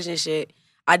in college and shit,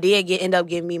 I did end up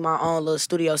getting me my own little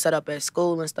studio set up at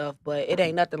school and stuff, but it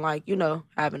ain't nothing like, you know,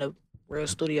 having a real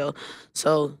studio.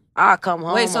 So, I come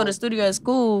home. Wait, so the studio at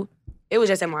school? It was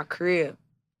just in my crib.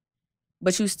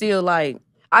 But you still, like,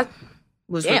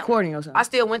 recording yourself? I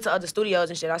still went to other studios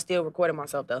and shit. I still recorded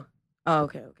myself, though. Oh,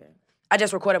 okay. I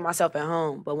just recorded myself at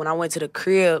home. But when I went to the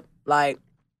crib, like...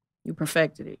 You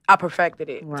perfected it. I perfected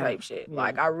it type shit. Yeah.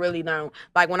 Like, I really don't...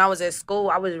 Like, when I was at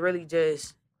school, I was really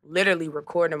just literally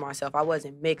recording myself. I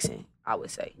wasn't mixing, I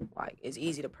would say. Like, it's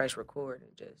easy to press record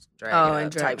and just drag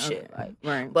it up type shit. Like,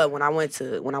 right. But when I went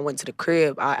to the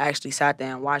crib, I actually sat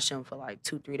there and watched them for like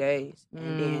 2-3 days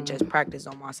and then just practiced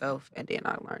on myself and then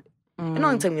I learned it. It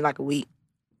only took me like a week.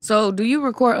 So do you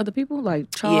record other people? Like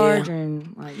charge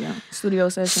and like studio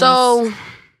sessions? So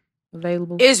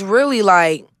available? It's really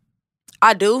like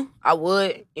I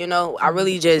would, you know, I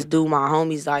really just do my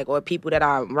homies like or people that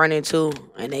I run into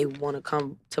and they want to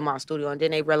come to my studio and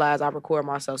then they realize I record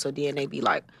myself so then they be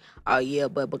like, oh yeah,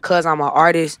 but because I'm an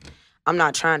artist, I'm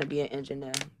not trying to be an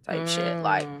engineer type shit.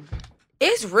 Like,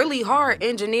 it's really hard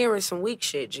engineering some weak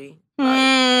shit, G. Like,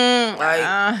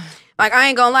 Like I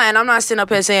ain't gonna lie, and I'm not sitting up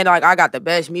here saying like I got the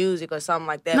best music or something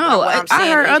like that. No, but I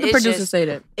heard other producers say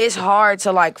that. It's hard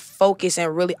to like focus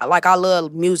and really like I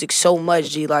love music so much,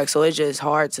 G. Like so, it's just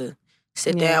hard to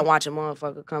sit there and watch a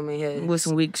motherfucker come in here with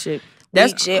some weak shit.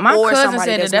 Weak shit, my or cousin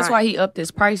said that's why he upped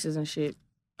his prices and shit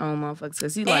on motherfuckers.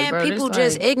 Cause he like, bro, people this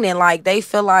just like ignorant. Like they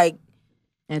feel like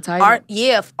entitled.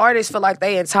 Artists feel like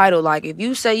they entitled. Like if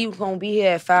you say you gonna be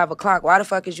here at 5 o'clock, why the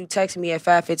fuck is you texting me at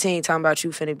 5:15 talking about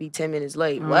you finna be 10 minutes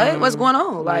late? What's going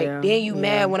on? Like then you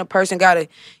mad when a person gotta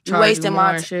you wasting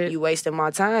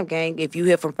my time, gang. If you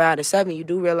here from 5 to 7, you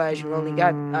do realize you only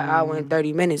got an hour and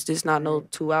 30 minutes. This not no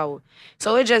 2 hour.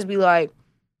 So it just be like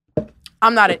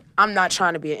I'm not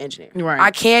trying to be an engineer. Right. I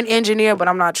can engineer, but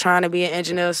I'm not trying to be an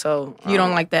engineer. So you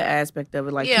don't like that aspect of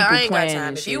it, like people I ain't playing. got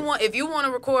time. If you want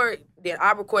to record, then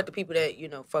I record the people that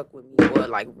fuck with me or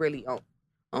like really on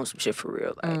some shit for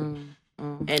real. Like,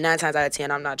 and 9 times out of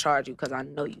 10, I'm not charging you because I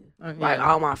know you. Like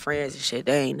all my friends and shit,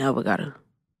 they ain't never gotta.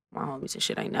 My homies and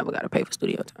shit ain't never gotta pay for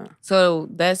studio time. So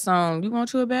that song, "You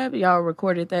Want You a Bad," y'all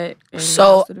recorded that.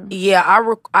 So yeah,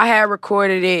 I had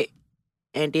recorded it.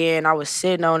 And then I was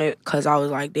sitting on it because I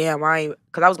was like, damn,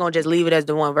 because I was going to just leave it as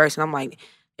the one verse. And I'm like,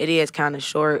 it is kind of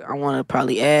short. I want to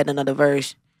probably add another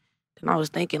verse. And I was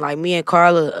thinking, like, me and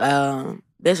Carla,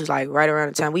 this was like right around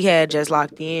the time we had just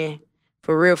locked in.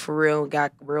 For real,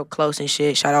 got real close and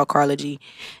shit. Shout out Carla G.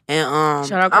 And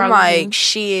Shout out Carla I'm like, G.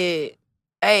 shit,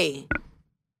 hey,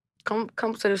 come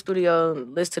to the studio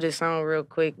and listen to this song real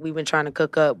quick. We've been trying to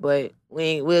cook up, but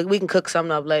we can cook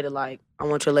something up later. Like, I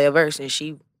want you to lay a verse. And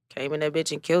she came in that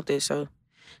bitch and killed it, so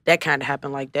that kind of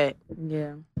happened like that.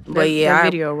 Yeah, but that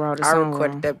video raw. I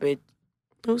recorded that bitch.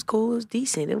 It was cool. It was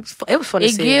decent. It was fun.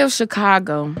 It gives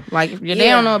Chicago like they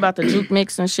don't know about the juke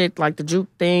mix and shit. Like the juke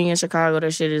thing in Chicago,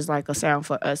 that shit is like a sound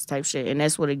for us type shit, and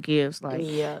that's what it gives. Like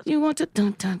you want to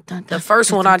dun dun dun. The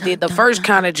first one I did, the first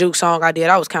kind of juke song I did,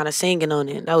 I was kind of singing on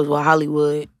it. That was with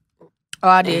Hollywood. Oh,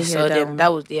 I did hear that one.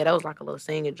 That was like a little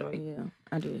singing joint. Yeah,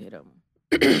 I did hear that one.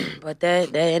 But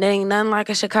that it ain't nothing like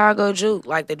a Chicago juke.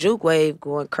 Like the juke wave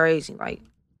going crazy. Like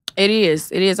it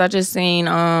is. I just seen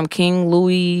King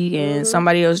Louis and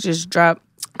somebody else just dropped.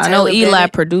 I know Eli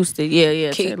Bennett. Produced it.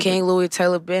 Yeah. King Louis,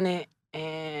 Taylor Bennett,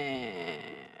 and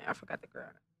I forgot the girl,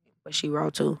 but she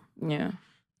wrote too. Yeah,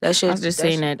 that shit. I was just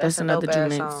saying that. That's another juke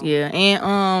mix. Song. Yeah,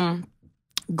 and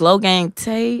Glow Gang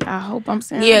Tay. I hope I'm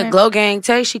saying. Yeah, that. Glow Gang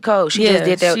Tay. She cold. She just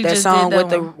did that song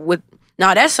with.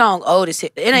 No, that song old as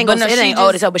hell. It ain't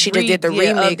old as hell, but she just did the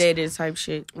remix. Updated type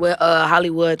shit. With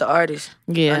Hollywood, the artist.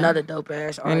 Yeah. Another dope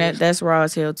ass artist. And that's raw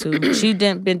as hell too. She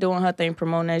been doing her thing,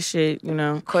 promoting that shit,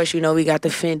 Of course, we got the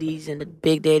Fendi's and the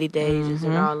Big Daddy Days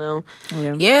and all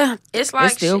them. Yeah. It's like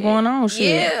it's still going on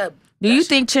shit. Yeah. Do you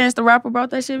think Chance the Rapper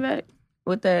brought that shit back?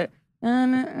 With that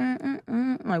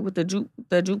like with the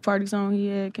juke party song he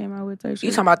had came out with that shit?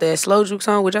 You talking about that slow juke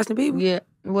song with Justin Bieber? Yeah.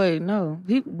 Wait, no.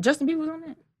 Justin Bieber was on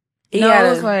that? He got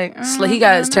his right,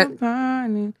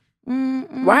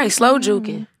 slow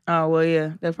juking. Oh well,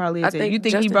 yeah, that probably is it. You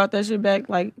think he brought that shit back,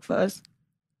 like for us?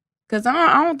 Cause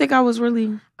I don't think I was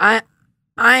really. I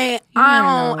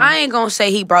ain't gonna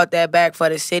say he brought that back for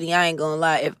the city. I ain't gonna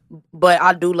lie, but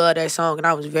I do love that song, and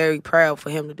I was very proud for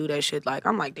him to do that shit. Like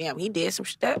I'm like, damn, he did some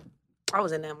shit. I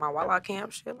was in that my Walla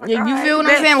camp shit. Like, yeah, you feel what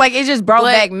I'm saying? Like it just brought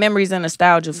back memories and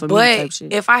nostalgia for me. Type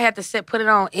shit. If I had to put it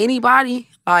on anybody,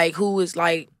 like who was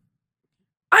like.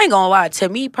 I ain't gonna lie. To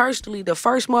me personally, the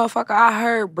first motherfucker I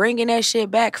heard bringing that shit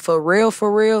back for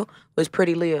real, was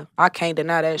Pretty Lil. I can't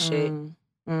deny that shit.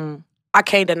 I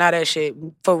can't deny that shit.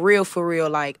 For real.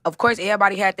 Like, of course,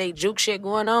 everybody had their juke shit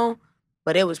going on,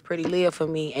 but it was Pretty Lil for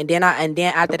me. And then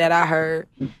after that, I heard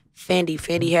Fendi.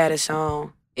 Fendi had a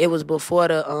song. It was before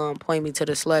the Point Me to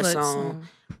the Slut song.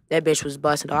 That bitch was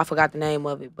busting. I forgot the name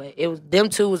of it, but it was them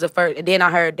two was the first. And then I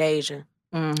heard Deja.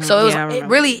 So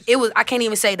it was I can't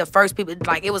even say the first people,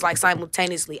 like it was like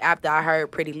simultaneously after I heard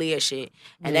Pretty Lil shit,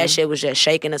 and that shit was just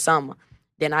shaking the summer.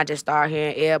 Then I just started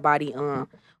hearing everybody, who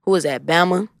was that,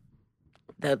 Bama,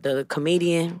 the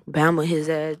comedian, Bama, his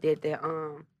ass did that,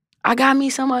 I got me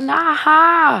some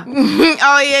Anaha. Oh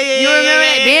yeah. You remember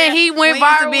that? Then he went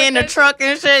viral to be in the truck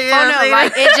and shit.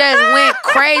 Like it just went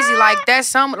crazy. Like that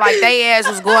summer, like they ass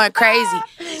was going crazy.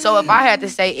 So if I had to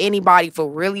say anybody for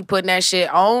really putting that shit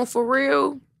on for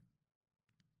real,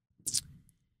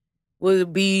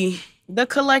 would be the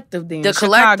collective then. The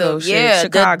Chicago collective,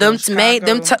 yeah.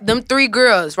 Them three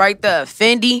girls right there.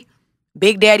 Fendi,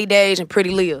 Big Daddy Days, and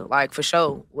Pretty Lil, like for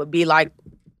sure, would be like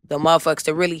the motherfuckers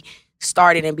to really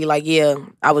started and be like, yeah,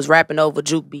 I was rapping over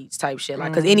juke beats type shit.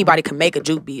 Like, cause anybody can make a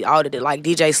juke beat. All of it, like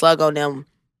DJ Slug on them,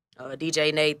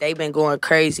 DJ Nate, they been going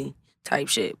crazy type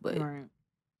shit. But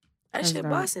That shit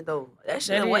busting though. That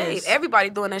shit That a wave. is. Everybody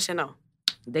doing that shit now.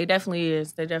 They definitely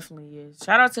is.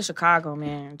 Shout out to Chicago,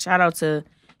 man. Shout out to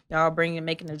y'all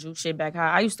making the juke shit back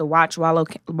high. I used to watch while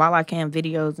I can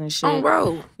videos and shit. Oh,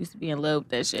 bro. Used to be in love with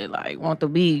that shit. Like, want to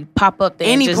be pop up there.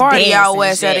 Any and just party dance out and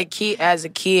west shit. as a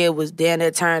kid was damn near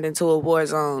turned into a war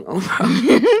zone. Oh,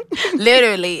 bro.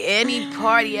 Literally, any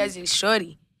party as a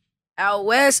shorty out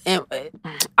west, and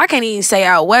I can't even say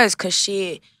out west because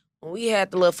shit, when we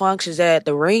had the little functions at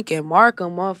the rink and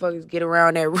Markham, motherfuckers get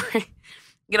around that rink,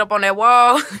 get up on that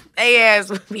wall, they ass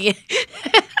would be.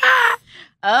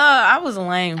 I was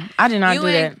lame. I did not do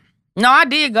that. No, I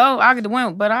did go. I could have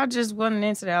went, but I just wasn't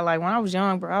into that. Like, when I was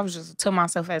young, bro, I was just to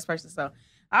myself as person. So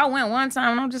I went one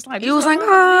time and I'm just like, You was like,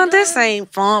 this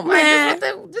ain't fun, man.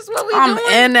 This what we I'm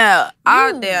doing? in there.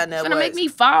 I down there Gonna make me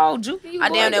fall, juke you. I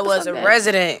boy. down there Get the was fuck a back.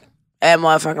 resident at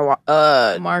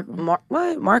motherfucking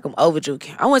Markham. Markham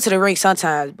Overjuke. I went to the rink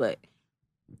sometimes, but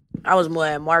I was more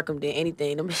at Markham than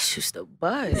anything. Them bitches used to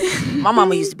buzz. My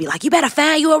mama used to be like, you better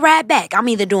find you a ride back. I'm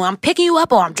picking you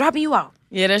up or I'm dropping you off.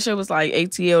 Yeah, that shit was like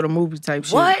ATL the movie type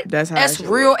shit. What? That's how That's that shit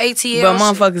real was. ATL But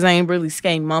motherfuckers ain't really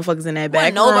skating. Motherfuckers in that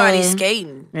back room. Nobody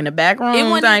skating. In the back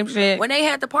room type shit. When they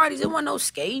had the parties, it wasn't no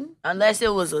skating. Unless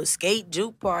it was a skate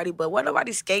juke party. But wasn't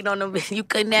nobody skating on them. You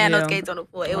couldn't have no skates on the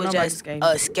floor. It was just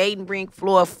a skating rink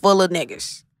floor full of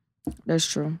niggas. That's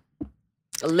true.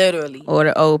 Literally. Or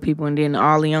the old people and then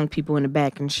all the young people in the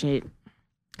back and shit.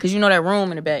 Cause you know that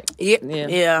room in the back.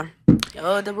 Yeah.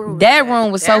 Oh, the room. That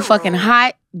room was so fucking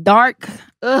hot, dark.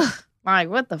 Ugh. Like,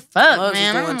 what the fuck,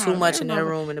 man? I was doing too much in that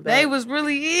room in the back. They was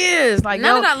really is. Like,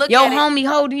 now that I look yo at homie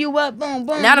holding you up, boom,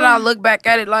 boom. Now boom. that I look back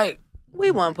at it, like, we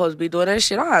weren't supposed to be doing that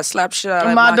shit. I slap shit out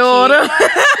of my daughter.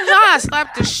 I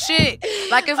slapped the shit.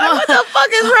 Like, if what the fuck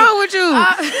is wrong with you?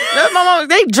 That's my mama.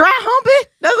 They dry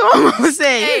humping? That's what my mama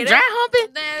said. Hey, dry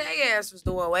humping? Their ass was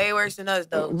doing way worse than us,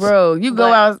 though. Bro, you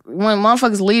go out, when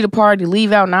motherfuckers leave the party,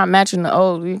 leave out not matching the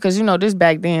old, because you know this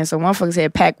back then, so motherfuckers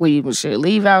had pack weave and shit.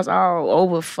 Leave outs all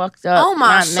over, fucked up. Oh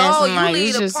my not soul, you like,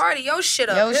 leave the party, your shit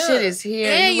up Your here. shit is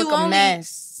here, and you look a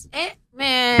mess.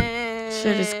 Man.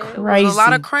 Shit is crazy. A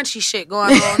lot of crunchy shit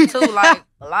going on, too. Like,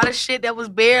 a lot of shit that was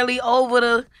barely over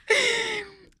the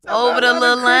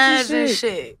little lines and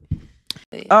shit.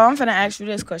 Oh, I'm finna ask you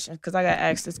this question, because I got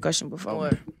asked this question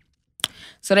before.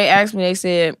 So they asked me, they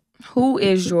said, who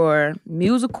is your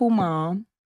musical mom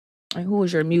and who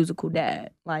is your musical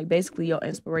dad? Like, basically your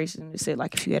inspiration. They said,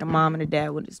 like, if you had a mom and a dad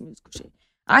with this musical shit.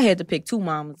 I had to pick 2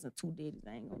 mamas and 2 daddies,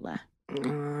 I ain't gonna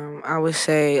lie. I would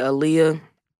say Aaliyah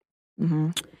Mm-hmm.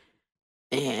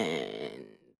 and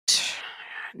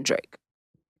Drake.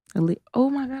 Oh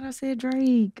my God, I said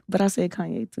Drake, but I said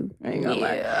Kanye too. I ain't gonna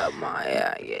lie. Yeah.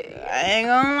 I ain't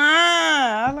gonna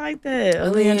lie. I like that.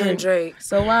 Aaliyah and Drake.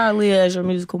 So why Aaliyah as your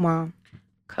musical mom?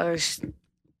 Cause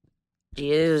she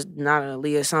is not an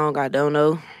Aaliyah song I don't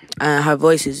know. Her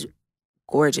voice is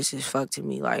gorgeous as fuck to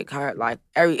me. Like her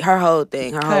whole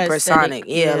thing, her whole persona.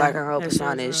 Yeah, like her whole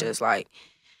persona is just like.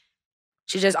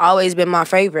 She's just always been my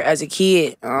favorite as a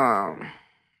kid. I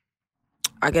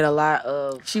get a lot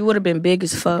of. She would have been big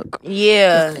as fuck.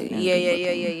 Yeah.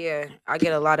 I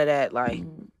get a lot of that. Like,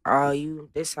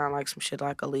 this sound like some shit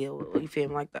like Aaliyah. You feel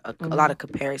me? Like a lot of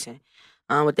comparison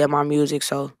with that my music.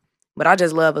 So, but I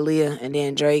just love Aaliyah and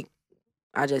then Drake.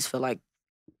 I just feel like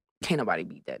can't nobody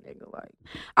beat that nigga. Like,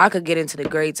 I could get into the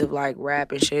grades of like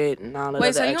rap and shit and all that.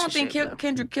 Wait, so you don't think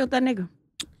Kendrick killed that nigga?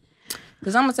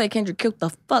 Because I'm going to say Kendrick killed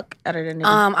the fuck out of that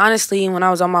nigga. Honestly, when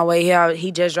I was on my way here,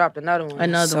 he just dropped another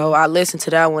one. So I listened to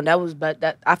that one. That was,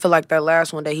 but I feel like that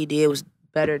last one that he did was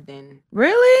better than.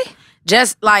 Really?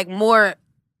 Just like more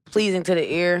pleasing to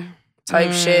the ear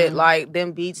type shit. Like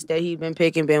them beats that he been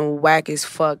picking been whack as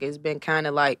fuck. It's been kind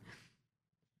of like.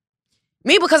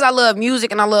 Me, because I love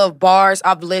music and I love bars,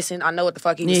 I've listened. I know what the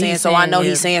fuck he was saying, so I know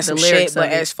he's saying some shit.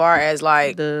 But as far as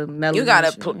like, the melody, you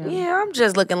gotta, I'm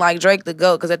just looking like Drake the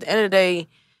GOAT. Because at the end of the day,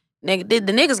 nigga,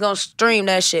 the niggas gonna stream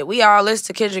that shit. We all listen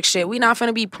to Kendrick shit. We not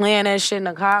finna be playing that shit in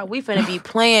the car. We finna be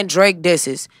playing Drake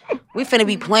disses. We finna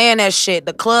be playing that shit.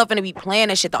 The club finna be playing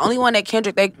that shit. The only one that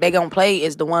Kendrick they gonna play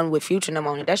is the one with Future and them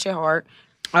on it. That shit hard.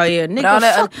 Oh yeah, nigga,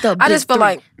 fuck the I just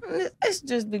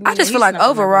feel like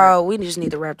overall, we just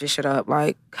need to wrap this shit up.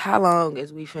 Like, how long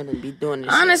is we finna be doing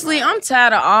this? Honestly, shit? I'm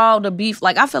tired of all the beef.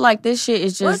 Like, I feel like this shit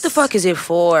is just. What the fuck is it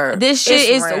for? This shit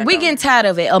is. Random. We getting tired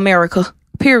of it, America.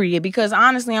 Period. Because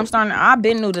honestly, I've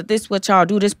been knew that this what y'all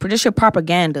do. This shit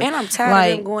propaganda. And I'm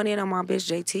tired of them going in on my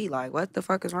bitch JT. Like, what the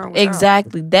fuck is wrong with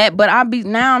exactly y'all? That? But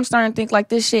I'm starting to think like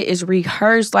this shit is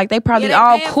rehearsed. Like they probably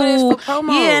all cool.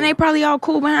 Yeah, and they probably all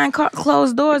cool behind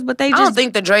closed doors. But they just.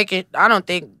 I don't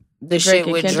think the shit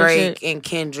with Drake and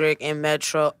Kendrick and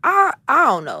Metro. I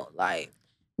don't know. Like,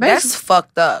 that's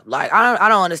fucked up. Like, I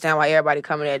don't understand why everybody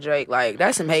coming at Drake. Like,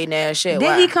 that's some hating ass shit.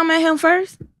 Did he come at him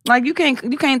first? Like, you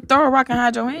can't throw a rock and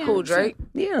hide your hand. Who, Drake?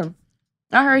 Yeah.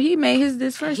 I heard he made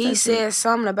this first. He said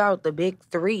something about the big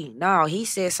three. No, he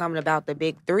said something about the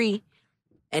big three.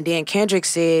 And then Kendrick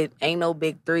said, ain't no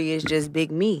big three, it's just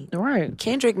big me. Right.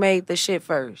 Kendrick made the shit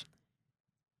first.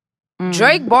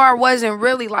 Drake bar wasn't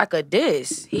really like a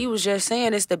diss. He was just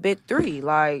saying it's the big three.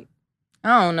 Like,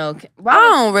 I don't know. I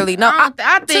don't really know. I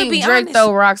think Drake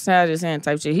throw rocks out his hand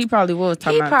type shit. He probably was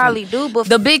talking about. He probably do, but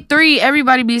the big three,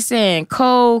 everybody be saying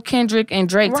Cole, Kendrick, and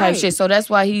Drake type shit. So that's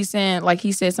why he's saying, like,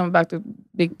 he said something about the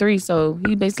big three. So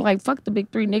he basically like, fuck the big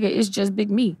three, nigga. It's just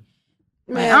big me.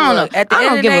 Man, I don't know. At the end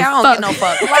of the day, I don't give no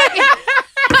fuck. I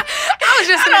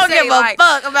don't give a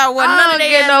fuck about what none of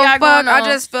they got going on. I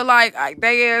just feel like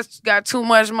they ass got too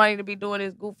much money to be doing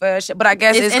this goof ass shit. But I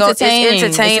guess it's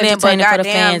entertaining. But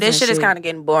goddamn, this shit is kind of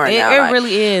getting boring now. It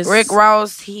really is. Rick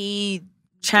Ross, he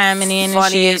chiming in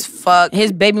funny and as fuck.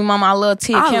 His baby mama, I love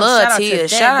Tia. I love Tia.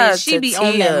 Shout out to She be Tia.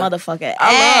 on that motherfucker ass.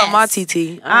 I love my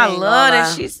TT. I love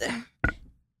that. She said,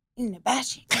 in the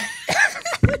bashi.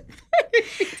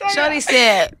 Shorty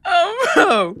said,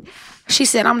 she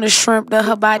said, I'm the shrimp, the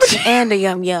hibachi, and the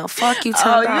yum yum. Fuck you,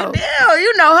 talking about.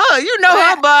 You know her. You know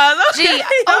her, buzz. Okay.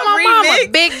 Gee, my mama,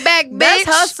 big back bitch. That's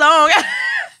her song.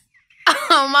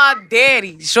 Oh, my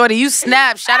daddy. Shorty, you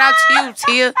snap. Shout out to you,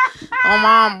 Tia. Oh,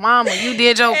 my mama, you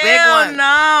did your big one.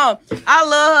 No. I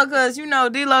love her because, you know,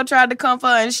 D-Lo tried to come for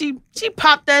her and she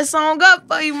popped that song up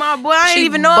for you, my boy. I ain't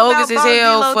even know about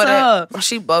D-Lo to her.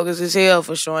 She bogus as hell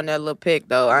for showing that little pic,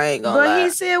 though. I ain't gonna lie. But he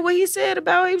said what he said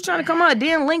about he was trying to come out,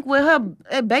 then link with her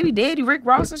baby daddy, Rick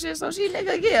Ross and shit. So she,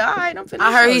 nigga, yeah, all right, I'm finna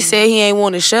I heard he said he ain't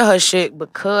want to share her shit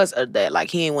because of that.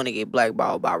 Like, he ain't want to get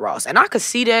blackballed by Ross. And I could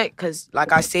see that because,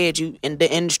 like I said, you in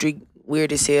the industry,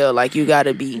 weird as hell. Like, you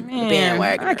gotta be the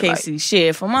bandwagon. I can't see shit.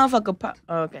 If a motherfucker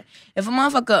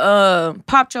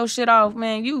popped your shit off,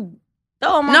 man, you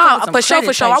throw a motherfucker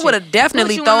for sure. I would have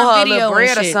definitely throw her a little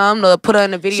bread or something to put her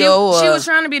in the video. She was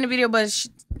trying to be in the video, but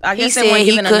I guess they weren't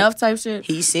giving enough type shit.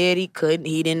 He said he couldn't.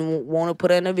 He didn't want to put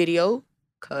her in the video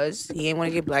because he didn't want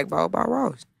to get blackballed by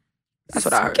Ross. That's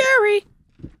what I heard. Scary.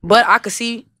 But I could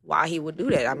see why he would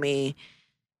do that. I mean,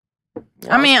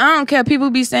 I don't care.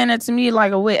 People be saying that to me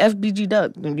like, with FBG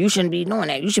Duck. You shouldn't be doing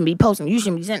that. You shouldn't be posting. You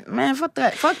shouldn't be sending. Man, fuck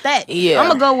that. Fuck that. Yeah. I'm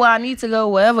going to go where I need to go,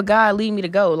 wherever God lead me to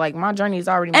go. Like, my journey is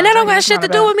already and that don't got shit to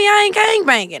do with me. I ain't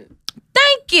gangbanging.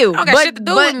 Thank you. Don't got shit to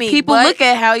do with me. People look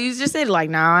at how you just said, like,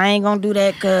 nah, I ain't going to do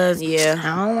that because I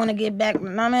don't want to get back.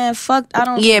 Nah, man, fuck. I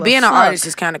don't Yeah, being an artist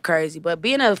is kind of crazy. But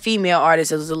being a female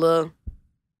artist is a little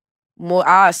more,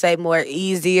 I'd say, more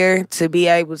easier to be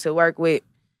able to work with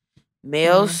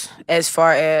males as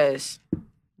far as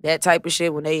that type of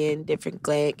shit when they in different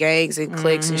gangs and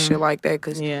cliques and shit like that.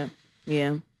 Cause yeah,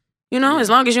 you know, as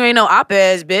long as you ain't no op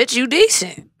ass bitch, you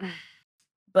decent.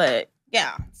 But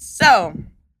yeah, so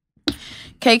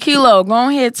Kiloo, go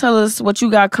ahead, tell us what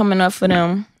you got coming up for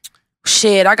them.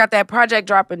 Shit, I got that project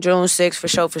dropping June 6th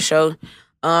for sure.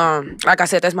 Like I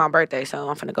said, that's my birthday, so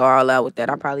I'm finna go all out with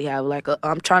that. I probably have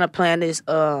I'm trying to plan this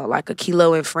like a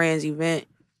Kiloo and Friends event.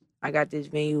 I got this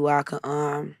venue where I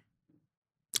can,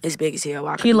 it's big as hell.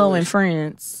 Kiloo and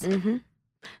Friends. Mm-hmm.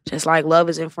 Just like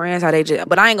Lovers and Friends, how they just,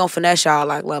 but I ain't gonna finesse y'all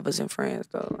like Lovers and Friends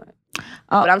though. Like,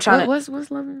 but I'm trying what's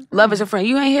Lovers? Lovers and Friends.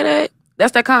 You ain't hear that?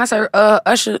 That's that concert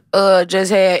Usher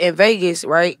just had in Vegas,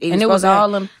 right? And it was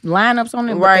all them lineups on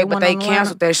it, right? But they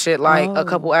canceled that shit like a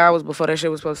couple hours before that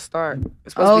shit was supposed to start.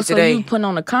 It's supposed to be today. So you putting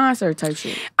on a concert type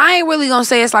shit? I ain't really gonna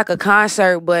say it's like a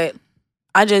concert, but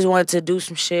I just wanted to do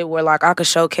some shit where like I could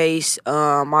showcase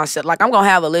myself. Like, I'm gonna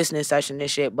have a listening session and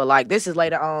shit, but like this is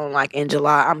later on, like in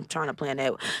July. I'm trying to plan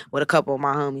that with a couple of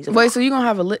my homies. Wait, so you gonna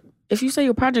have if you say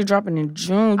your project dropping in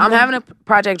June? I'm having a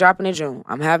project dropping in June.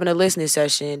 I'm having a listening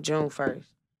session June 1st.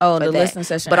 Oh, the listening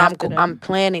session. But I'm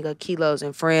planning a Kilos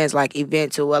and Friends like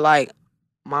event to where like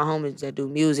my homies that do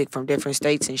music from different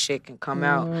states and shit can come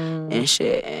out and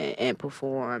shit and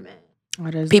perform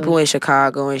and people in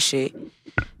Chicago and shit.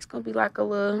 It's gonna be like a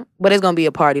little, but it's gonna be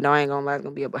a party. No, I ain't gonna lie. It's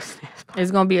gonna be a bus.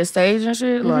 It's gonna be a stage and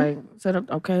shit, like set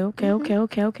up. Okay.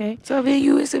 It's a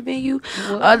venue. It's a venue.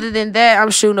 What? Other than that, I'm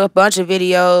shooting a bunch of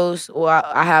videos, or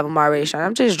I have them already shot.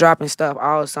 I'm just dropping stuff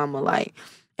all summer. Like,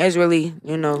 it's really,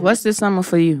 you know. What's this summer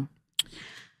for you?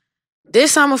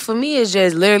 This summer for me is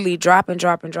just literally dropping.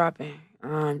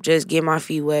 Just get my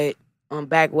feet wet,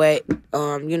 back wet.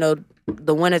 You know,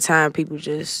 the wintertime people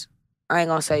just, I ain't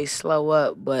gonna say slow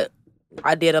up, but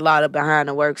I did a lot of behind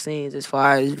the work scenes as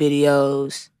far as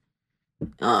videos,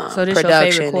 so this production.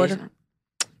 Your favorite quarter?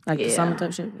 Like the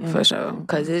summertime shit? Yeah. For sure.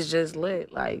 Because it's just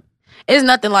lit. Like, it's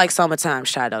nothing like summertime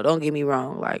Shy, though. Don't get me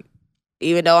wrong. Like,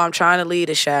 even though I'm trying to lead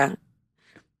a Shy,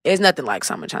 it's nothing like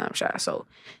summertime Shy. So,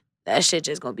 that shit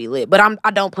just gonna be lit. But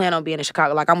I don't plan on being in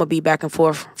Chicago. Like, I'm gonna be back and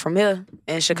forth from here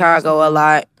in Chicago a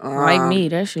lot. Like me,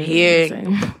 that shit. Here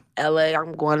in LA.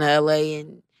 I'm going to LA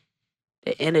in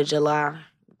the end of July.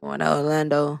 I'm going to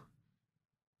Orlando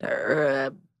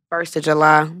the 1st of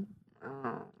July.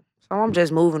 So I'm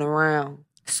just moving around.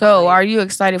 So are you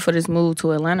excited for this move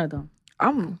to Atlanta, though?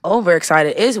 I'm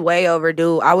overexcited. It's way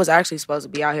overdue. I was actually supposed to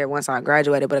be out here once I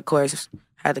graduated, but of course,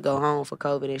 had to go home for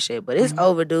COVID and shit. But it's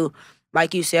overdue.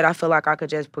 Like you said, I feel like I could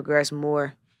just progress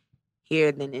more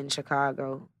here than in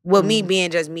Chicago. Well, me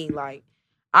being just me, like,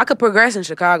 I could progress in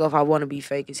Chicago if I want to be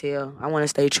fake as hell. I want to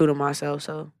stay true to myself,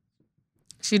 so.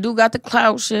 She do got the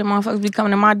clout shit. Motherfuckers be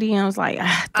coming in my DMs like,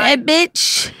 that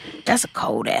bitch, that's a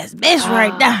cold-ass bitch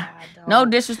right there. No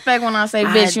disrespect when I say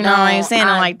bitch, you know, I ain't saying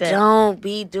it like that. Don't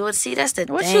be doing. See, that's the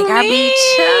what thing. You I mean? be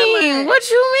chilling. What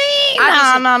you mean?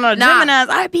 No. Geminis,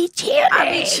 I be chilling.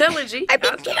 I be chilling, G. I be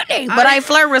chilling. But I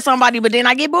flirt with somebody, but then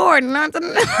I get bored. And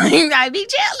I be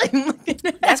chilling.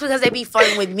 That's because they be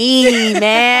flirting with me,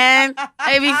 man.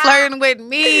 They be flirting with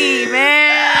me,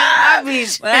 man.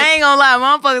 I ain't gonna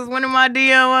lie. Motherfuckers went in my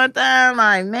DM one time.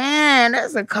 Like, man,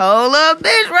 that's a cold little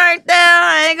bitch right there.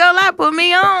 I ain't gonna lie. Put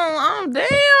me on. Oh,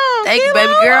 damn. Thank you,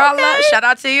 baby girl. Okay. I love. Shout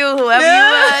out to you, whoever you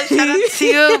are. Shout out to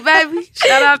you, baby.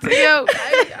 Shout out to you.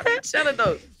 I be chilling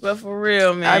though. But for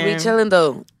real, man. I be chilling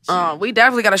though. We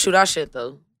definitely gotta shoot our shit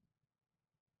though.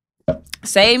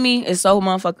 Save Me is so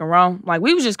motherfucking wrong. Like,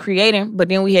 we was just creating, but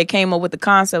then we had came up with the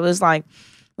concept. It's like,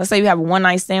 let's say you have a one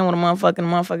night stand with a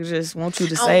motherfucker just want you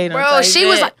to say it. Bro, she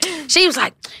was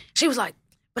like,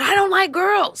 but I don't like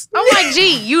girls. I'm like,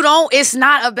 gee, you don't. It's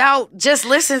not about just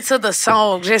listen to the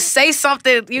song. Just say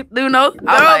something. You know. No, but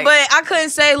I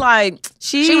couldn't say like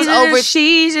she was over.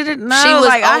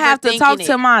 I have to talk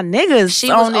to my niggas.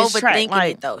 She was on this track. overthinking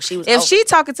like, it though. She was. If she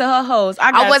talking to her hoes,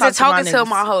 I wasn't talking to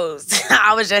my hoes.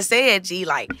 I was just saying, gee,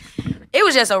 like. It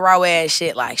was just a raw ass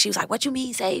shit. Like, she was like, what you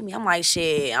mean save me? I'm like,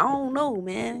 shit, I don't know,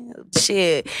 man.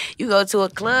 Shit. You go to a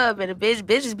club and the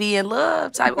bitches be in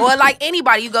love type. Or like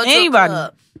anybody, you go to a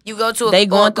club. You go to a they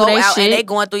going through their shit. And they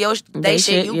going through your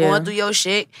shit. You yeah. going through your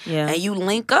shit. Yeah. And you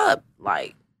link up.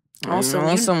 Like, on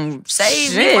some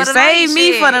save me for the night. Save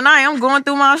me for the night. I'm going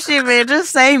through my shit, man.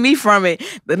 Just save me from it.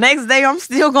 The next day, I'm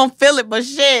still gonna feel it, but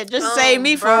shit, just save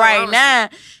me for right now.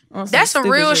 That's some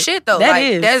real shit though. That like,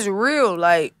 is. That's real.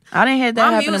 Like, I didn't hear that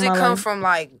happen in my music life. come from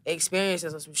like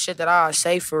experiences or some shit that I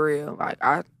say for real. Like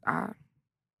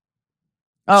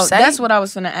that's what I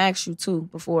was gonna ask you too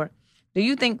before. Do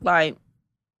you think like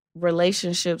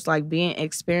relationships, like being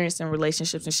experienced in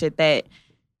relationships and shit, that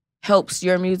helps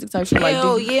your music type shit?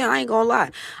 Hell yeah, I ain't gonna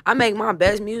lie. I make my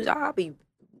best music. I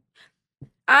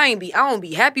don't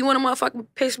be happy when a motherfucker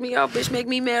piss me off, bitch, make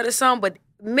me mad or something. But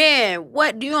man,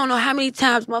 what? You don't know how many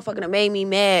times motherfucker done made me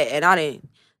mad and I done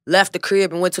left the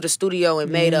crib and went to the studio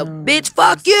and made a bitch,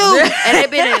 fuck you. And they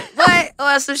been in, what?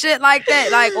 Or some shit like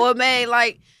that. Like, or made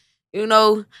like, you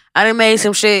know, I done made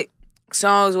some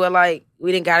songs where like,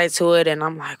 we didn't got into it and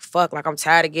I'm like, fuck, like I'm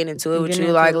tired of getting into it with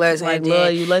you. Like, let's love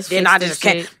you. Then I just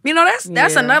can't. You know,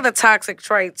 that's another toxic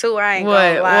trait too. I ain't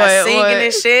gonna lie. Singing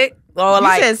and shit. Or you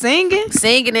like said singing?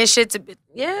 Singing and shit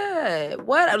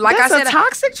what? Like that's I said, a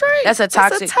toxic trait? That's a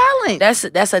toxic talent.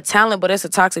 That's a talent, but it's a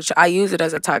toxic trait. I use it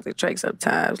as a toxic trait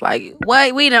sometimes. Like,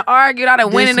 what? We done argued. I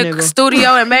done went in the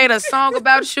studio and made a song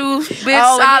about you, bitch.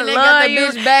 I love you.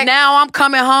 Bitch back. Now I'm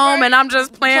coming home and I'm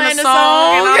just playing a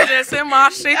song and I'm just in my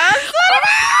shit.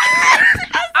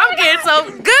 I'm getting so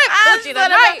good. You is,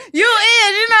 you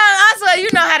know. I swear, you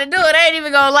know how to do it. I ain't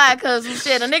even gonna lie, cause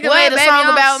shit, a nigga made a song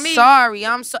about me. Sorry,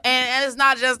 I'm so, and it's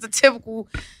not just the typical.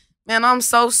 Man, I'm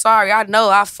so sorry. I know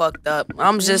I fucked up.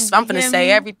 I'm finna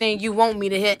say everything you want me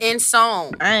to hear in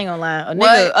song. I ain't gonna lie.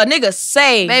 A nigga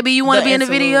say, baby, you wanna be in the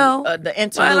video? The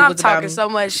interlude. I'm talking so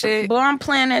much shit. Boy, I'm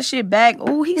playing that shit back.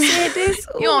 Ooh, he said this.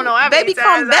 You don't know how many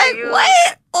times come back.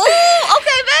 What? Ooh,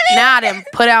 okay, baby. Now I done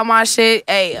put out my shit.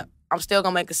 Hey, I'm still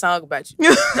gonna make a song about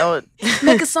you.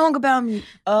 Make a song about me.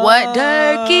 What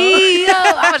turkey?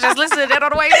 I was just listening to that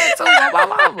on the way there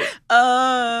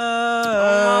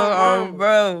too.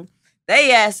 Bro.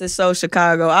 They ass is so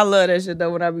Chicago. I love that shit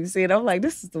though when I be seeing it. I'm like,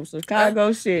 this is some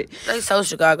Chicago shit. They so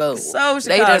Chicago. So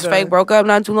Chicago. They just fake broke up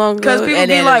not too long ago. Because people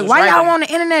be like, why y'all on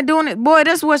the internet doing it? Boy,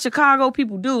 that's what Chicago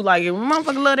people do. Like, if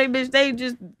motherfucker love they bitch,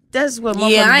 that's what motherfuckers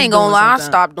do. Yeah, I ain't gonna lie. I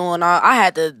stopped doing all. I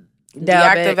had to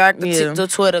deactivate the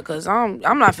Twitter because I'm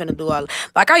not finna do all.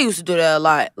 Like, I used to do that a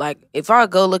lot. Like, if I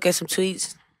go look at some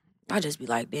tweets, I just be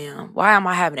like, damn, why am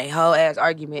I having a whole ass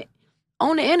argument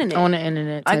on the internet. On the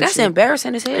internet. Like, that's shit.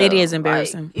 embarrassing as hell. It is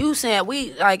embarrassing. Like, you saying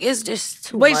it's just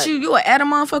too Wait, much. you were at a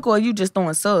motherfucker or you just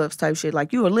throwing subs type shit?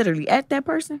 Like, you were literally at that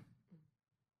person?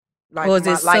 Like, or is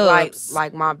it subs?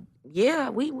 Yeah,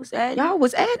 we was at Y'all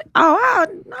was at it? Oh,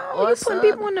 no, Or you putting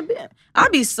people in the bed. I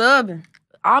be subbing.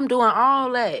 I'm doing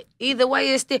all that. Either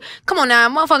way, it's still... Come on now,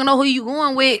 motherfucker know who you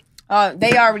going with.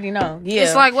 They already know. Yeah.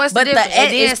 It's like, what's the difference?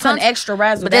 But it's putting extra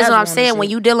razzle. But that's what I'm saying. When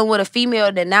you dealing with a female,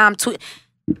 that now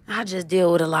I just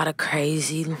deal with a lot of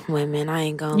crazy women. I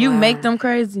ain't gonna You lie. make them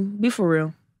crazy. Be for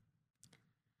real.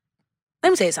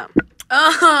 Let me tell you something.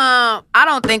 I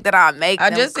don't think that I make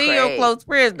them I just see your crazy. close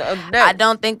friends the other day. I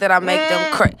don't think that I make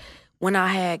them crazy. When I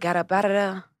had got up out of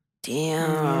there,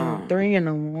 damn. 3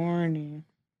 a.m.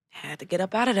 Had to get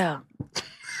up out of there.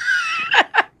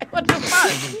 What the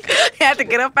fuck? Had to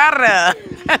get up out of there.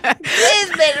 This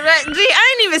bitch, right? Gee,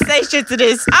 I ain't even say shit to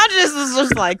this. I just was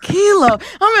just like, Kiloo.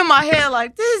 I'm in my head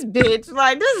like, this bitch,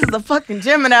 like, this is a fucking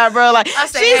Gemini, bro. Like, I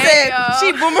said, she hey, said, y'all.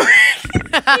 she boomerang. She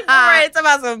boomerang talking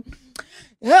about some,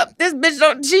 yep, this bitch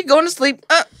don't, she going to sleep.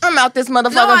 I'm out this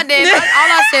motherfucker. No, I didn't.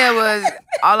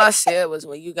 All I said was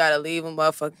when you gotta leave a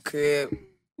motherfucking crib.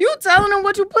 You telling them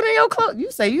what you put in your clothes.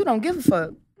 You say you don't give a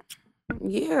fuck.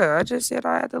 Yeah, I just said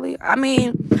I had to leave. I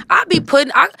mean, I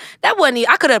could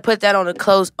have put that on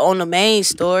the main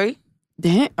story.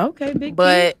 Damn. Okay, big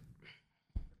But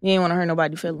you ain't want to hurt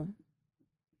nobody feeling.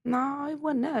 no, it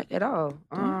wasn't that at all.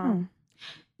 Damn.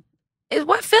 It's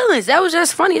what feelings? That was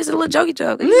just funny. It's a little jokey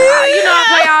joke. You know I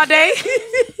play all day. Shit,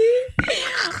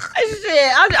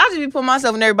 I just be putting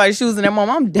myself in everybody's shoes and their mom.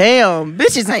 I'm damn.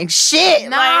 Bitches ain't shit.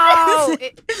 No.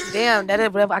 Damn,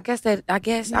 I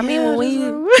guess. I mean,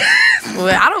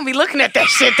 well, I don't be looking at that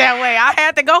shit that way. I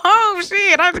had to go home.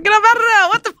 Shit, I had to get up out of there.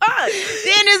 What the fuck?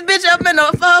 Then this bitch up in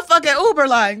the fucking Uber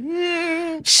like,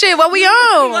 Shit, what we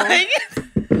on? like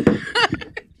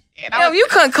yo, you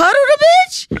couldn't cuddle the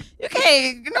bitch? You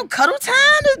can't, cuddle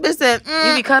time? This bitch said,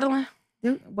 You be cuddling?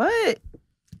 what?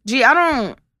 Gee,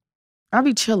 I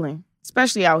be chilling,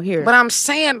 especially out here. But I'm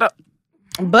saying,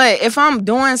 But if I'm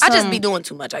doing some... I just be doing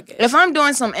too much, I guess. If I'm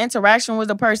doing some interaction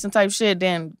with a person type shit,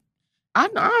 then I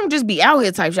don't just be out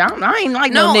here type shit. I ain't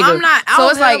like no nigga. I'm not out so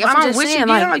it's here, like, if I'm I'm just with saying, you,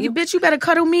 like, you bitch, you better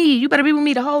cuddle me. You better be with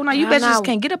me the whole night. You bitch just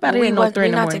can't get up out of here no 3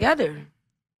 in the We're not morning. together.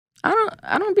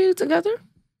 I don't be together.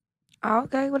 Oh,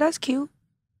 okay, well, that's cute.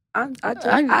 A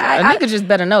nigga just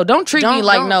better know. Don't treat me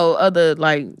like no other,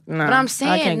 like, nah. But I'm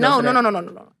saying, no.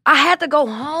 I had to go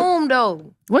home,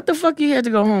 though. What the fuck you had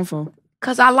to go home for?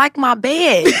 Because I like my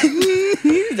bed.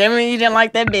 That mean you didn't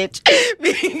like that bitch.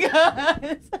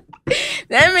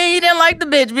 That mean you didn't like the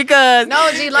bitch because No,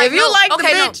 G, like, if you like the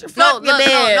bitch, fuck your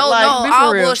bed. No, Like, be for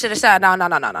all real. bullshit aside. No.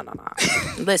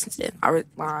 Listen, sis,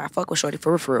 I fuck with Shorty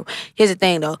for real. Here's the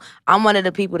thing, though. I'm one of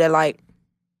the people that, like,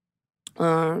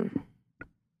 I'm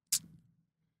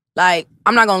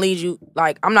not gonna lead you,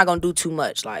 like, I'm not gonna do too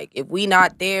much. Like, if we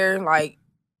not there, like,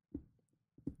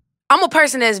 I'm a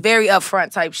person that's very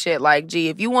upfront type shit. Like, gee,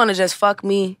 if you wanna just fuck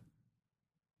me,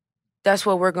 that's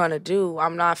what we're gonna do.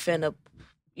 I'm not finna,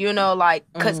 like,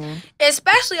 cause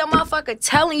especially a motherfucker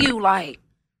telling you, like,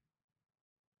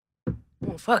 I'm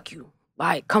gonna fuck you.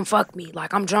 Like, come fuck me.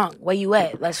 Like, I'm drunk. Where you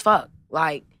at? Let's fuck.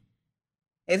 Like,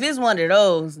 if it's one of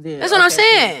those, then that's what I'm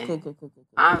saying. Cool.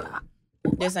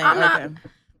 This ain't I'm not- okay.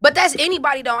 But that's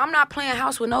anybody, though. I'm not playing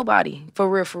house with nobody. For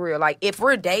real. Like, if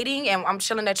we're dating and I'm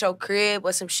chilling at your crib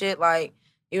or some shit, like,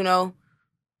 then,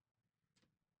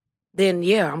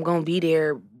 yeah, I'm going to be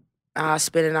there. I'll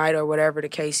spend the night or whatever the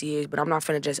case is. But I'm not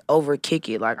finna just over-kick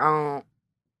it. Like, I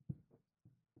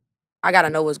got to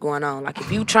know what's going on. Like,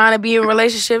 if you trying to be in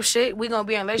relationship shit, we going to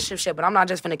be in relationship shit. But I'm not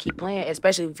just finna keep playing,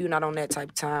 especially if you're not on that type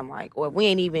of time. Like, or if we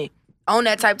ain't even on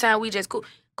that type of time, we just cool.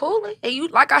 And you,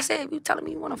 like I said, if you telling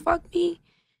me you want to fuck me,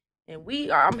 and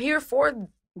I'm here for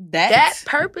that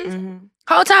purpose.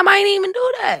 Whole time I ain't even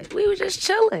do that. We was just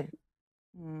chilling.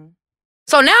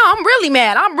 So now I'm really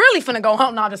mad. I'm really finna go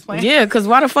home. Now just playing. Yeah, because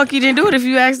why the fuck you didn't do it if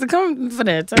you asked to come for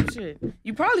that type of shit?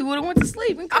 You probably would have went to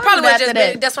sleep. And I probably would have after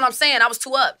just been, that's what I'm saying. I was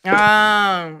too up. Okay.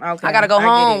 I gotta go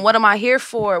home. What am I here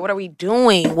for? What are we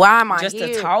doing? Why am I just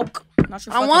here? to talk? Not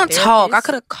your I fucking want to talk. I therapist.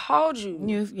 could have called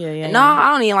you. Yeah. No,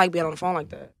 I don't even like being on the phone like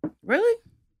that. Really?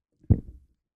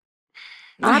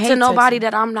 Not to nobody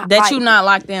that I'm not. That like, you not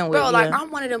locked in with. Bro, like, I'm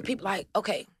one of them people, like,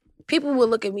 okay, people will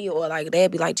look at me or, like,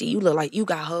 they'd be like, gee, you look like you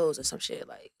got hoes or some shit,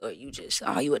 like, or you just,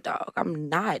 you a dog. I'm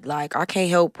not. Like, I can't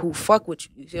help who fuck with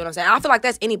you. You see what I'm saying? I feel like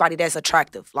that's anybody that's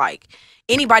attractive. Like,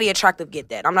 anybody attractive get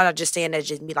that. I'm not just saying that's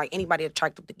just me. Like, anybody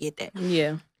attractive to get that.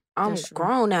 Yeah. I'm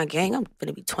grown now, gang. I'm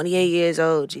finna be 28 years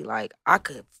old, G. Like, I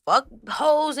could fuck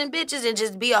hoes and bitches and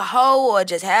just be a hoe, or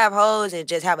just have hoes and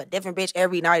just have a different bitch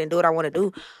every night and do what I want to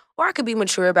do. Or I could be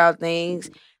mature about things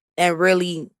and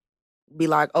really be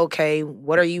like, okay,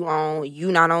 what are you on?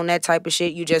 You not on that type of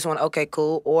shit. You just want, okay,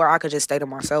 cool. Or I could just stay to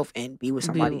myself and be with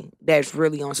somebody that's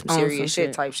really on some serious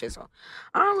shit type shit. So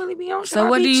I don't really be on shit. So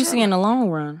what do you see in the long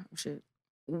run? Shit.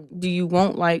 Do you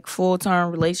want like full-time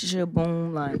relationship?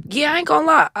 Boom, like yeah, I ain't gonna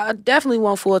lie. I definitely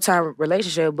want full-time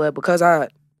relationship, but because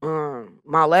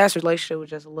my last relationship was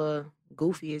just a little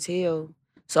goofy as hell.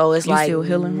 So it's you like still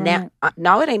healing from now.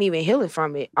 No, it ain't even healing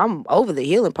from it. I'm over the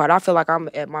healing part. I feel like I'm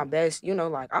at my best. You know,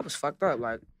 like I was fucked up,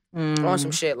 like on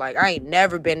some shit. Like I ain't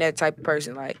never been that type of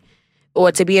person. Like, or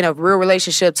to be in a real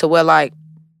relationship to where like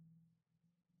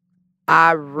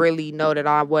I really know that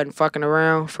I wasn't fucking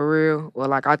around for real, or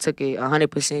like I took it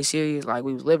 100% serious. Like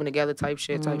we was living together, type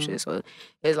shit. So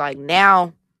it's like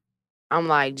now I'm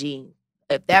like, gee,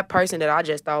 if that person that I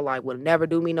just thought like would never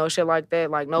do me no shit like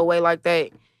that, like no way like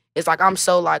that. It's like I'm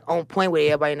so like on point with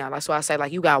everybody now. That's why I say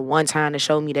like you got one time to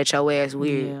show me that your ass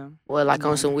weird, or like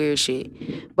on some weird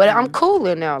shit. But I'm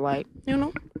cooler now, like you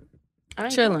know,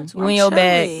 chilling. You in your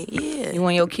bag, You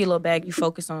in your Kiloo bag. You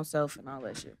focus on self and all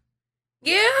that shit.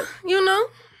 Yeah, you know,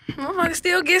 I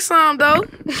still get some though.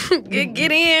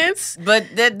 get ins. But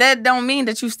that don't mean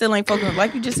that you still ain't focusing.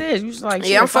 Like you just said, you just like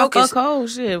I'm focused. Fuck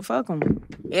hoes, shit, fuck them.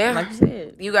 Yeah, like you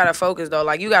said, you gotta focus though.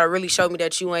 Like you gotta really show me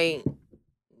that you ain't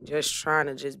just trying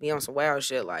to just be on some wild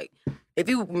shit. Like if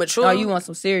you mature, oh, you want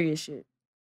some serious shit.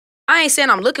 I ain't saying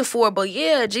I'm looking for it, but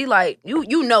yeah, G, like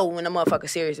you know when a motherfucker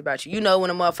serious about you. You know when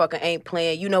a motherfucker ain't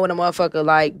playing. You know when a motherfucker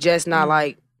like just not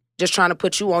like. Just trying to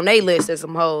put you on their list as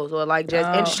some hoes or like just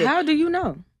interested. How do you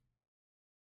know?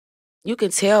 You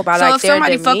can tell by so like if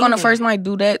somebody demeanor. fuck on the first night,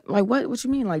 do that? Like what you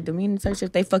mean? Like demeanor type shit?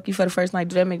 If they fuck you for the first night,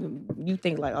 do that make you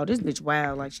think like, oh, this bitch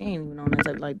wild? Like she ain't even on that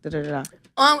type like da da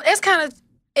da. It's kind of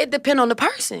it depends on the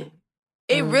person.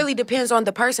 It really depends on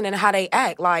the person and how they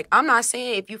act. Like I'm not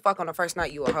saying if you fuck on the first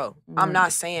night you a hoe. I'm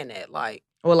not saying that. Like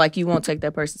or like you won't take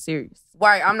that person serious.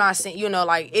 Right. I'm not saying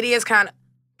like it is kind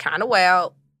of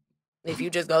wild. If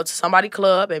you just go to somebody's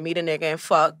club and meet a nigga and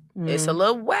fuck, it's a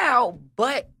little wild,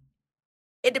 but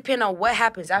it depends on what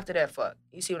happens after that fuck.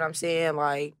 You see what I'm saying?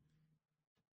 Like,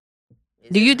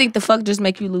 do you think the fuck just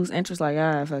make you lose interest? Like,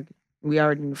 fuck it. We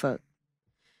already knew fuck.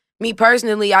 Me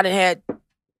personally, I done had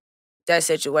that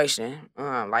situation.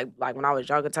 Like when I was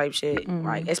younger type shit.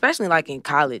 Like, especially like in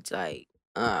college, like,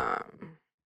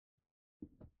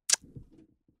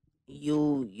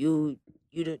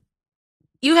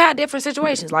 you had different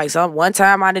situations. Like one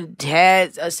time I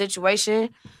had a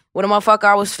situation with a motherfucker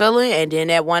I was feeling, and then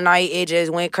that one night it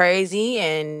just went crazy,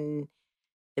 and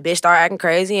the bitch started acting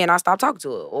crazy, and I stopped talking to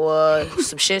her, or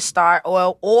some shit start,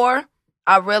 or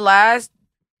I realized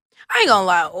I ain't gonna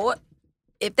lie, or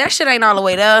if that shit ain't all the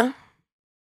way there,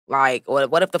 like, or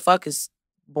what if the fuck is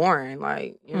boring,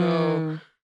 like you know.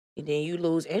 And then you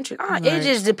lose interest. It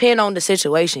just depend on the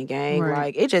situation, gang. Right.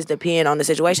 Like, it just depend on the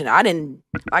situation.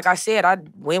 Like I said, I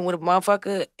went with a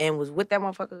motherfucker and was with that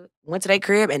motherfucker, went to their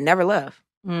crib and never left.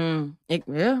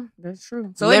 Yeah, that's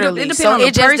true. So literally, it depends on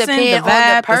the person, the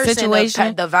vibe, the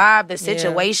situation. The vibe, the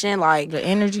situation, like. The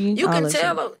energy. You can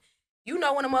tell, you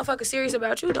know when a motherfucker's serious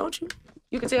about you, don't you?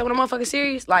 You can tell when a motherfucker's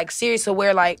serious. Like, serious to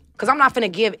where, like, because I'm not finna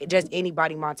give just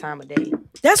anybody my time of day.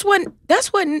 That's what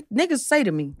niggas say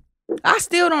to me. I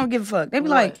still don't give a fuck. They be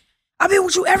like, I be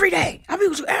with you every day. I be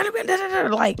with you every day.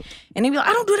 Like, and they be like,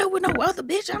 I don't do that with no other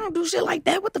bitch. I don't do shit like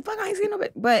that. What the fuck? I ain't seen no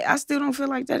bitch. But I still don't feel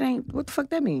like that ain't, what the fuck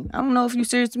that mean? I don't know if you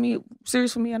serious for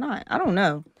me or not. I don't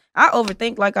know. I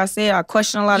overthink, like I said. I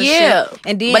question a lot of shit.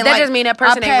 And then, but that just mean that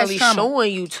person ain't really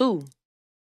showing you too.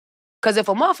 Because if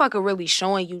a motherfucker really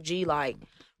showing you, G, like,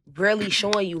 really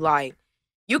showing you, like,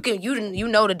 you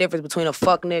know the difference between a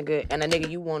fuck nigga and a nigga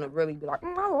you want to really be like,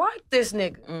 I like this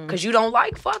nigga. Because you don't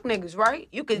like fuck niggas, right?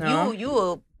 You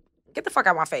will get the fuck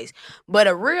out of my face. But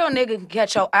a real nigga can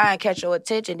catch your eye and catch your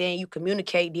attention, then you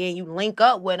communicate, then you link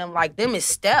up with them. Like, them is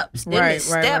steps. Them is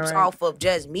steps off of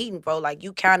just meeting, bro. Like,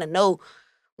 you kind of know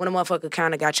when a motherfucker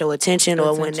kind of got your attention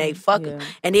or when they fucking. Yeah.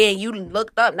 And then you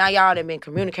looked up, now y'all done been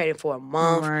communicating for a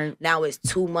month. Right. Now it's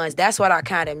 2 months. That's what I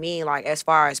kind of mean, like, as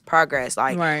far as progress.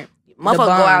 Like, motherfucker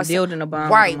go outside, building a bond.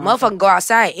 Right, motherfucker go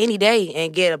outside any day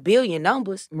and get a billion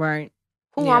numbers. Right.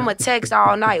 Who I'ma text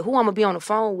all night? Who I'ma be on the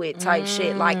phone with? Type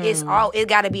shit. Like it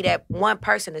got to be that one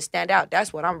person to stand out.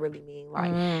 That's what I'm really mean.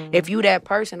 Like if you that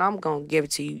person, I'm gonna give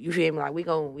it to you. You feel me? Like we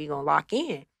gonna lock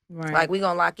in. Right. Like we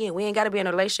gonna lock in. We ain't gotta be in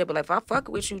a relationship. But like, if I fuck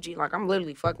with you, G, like I'm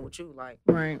literally fucking with you. Like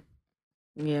right.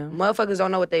 Yeah. Motherfuckers don't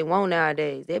know what they want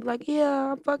nowadays. They be like,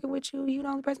 yeah, I'm fucking with you. You the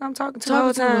only person I'm talking to the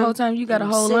whole time. The whole time you got a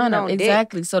whole sitting lineup. on dick.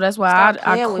 Exactly. So that's why Stop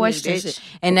I playing with me, question bitch. shit.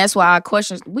 And that's why I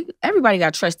question. Everybody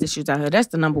got trust issues out here. That's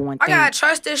the number one I thing. got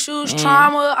trust issues,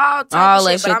 trauma, all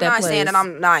that of shit. But shit I'm not that saying that plays.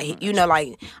 I'm not, you know,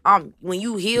 like, when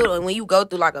you heal and when you go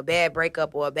through like a bad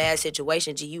breakup or a bad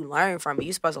situation, you learn from it.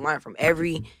 You're supposed to learn from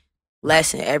every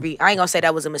lesson. I ain't gonna say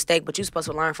that was a mistake, but you're supposed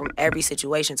to learn from every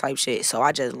situation type shit. So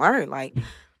I just learned, like,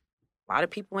 a lot of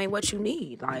people ain't what you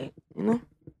need. Like, you know?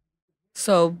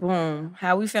 So, boom.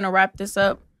 How we finna wrap this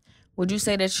up? Would you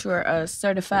say that you're a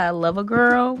certified lover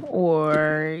girl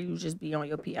or you just be on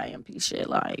your PIMP shit?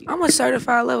 Like, I'm a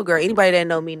certified lover girl. Anybody that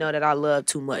know me know that I love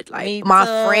too much. Like, me my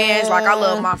too. friends, like, I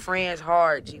love my friends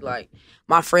hard, G. Like,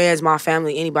 my friends, my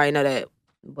family, anybody know that.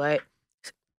 But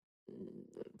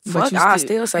fuck, I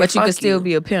still say but you fuck could still you.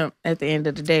 be a pimp at the end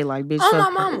of the day. Like, bitch, Oh,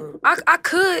 fuck my her. mama. I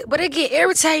could, but it get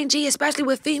irritating, G, especially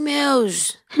with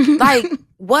females. Like,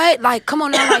 what? Like, come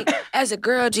on now. Like, as a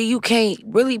girl, G, you can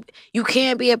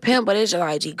be a pimp, but it's just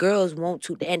like, G, girls want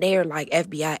to, and they're like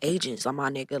FBI agents on my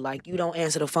nigga. Like, you don't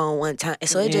answer the phone one time.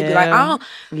 So it just be like, I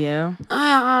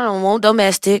don't want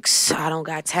domestics. I don't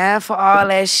got time for all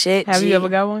that shit, Have G. you ever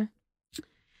got one?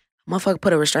 Motherfucker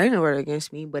put a restraining order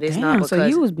against me, but it's Damn, not because... so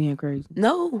you was being crazy.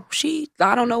 No,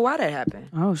 I don't know why that happened.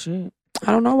 Oh, shit.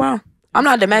 I don't know why. I'm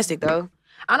not domestic, though.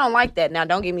 I don't like that. Now,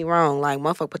 don't get me wrong. Like,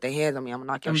 motherfucker put their hands on me, I'm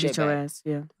gonna knock your shit beat your back. ass,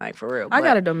 yeah. Like, for real. I But,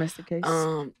 got a domestic case.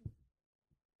 a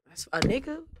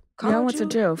nigga Yeah, I went to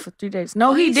jail for 3 days.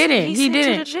 No, Oh, he he didn't. sent He you to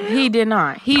didn't. jail? He did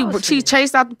not. She shit.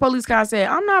 chased out the police car and said,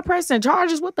 I'm not pressing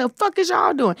charges. What the fuck is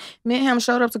y'all doing? Me and him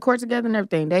showed up to court together and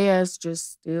everything. They ass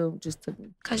just took me.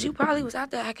 Because you probably was out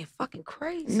there acting fucking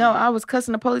crazy. No, I was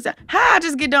cussing the police out. How I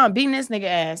just get done beating this nigga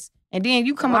ass? And then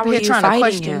you come Why up were here you trying to fighting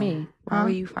question him? me. Why were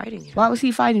you fighting him? Why was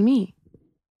he fighting me?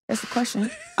 That's the question.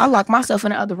 I locked myself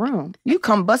in the other room. You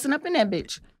come busting up in that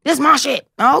bitch. This my shit.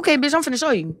 Oh, okay, bitch, I'm finna show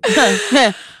you.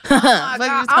 Oh my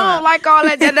God, I don't like all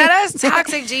that. That's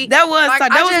toxic, G. That was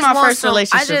my first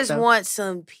relationship. I just want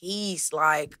some peace,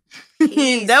 like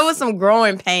peace. That was some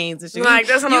growing pains and shit. Like,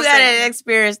 that's what you I'm gotta saying.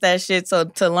 experience that shit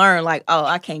to learn, like, oh,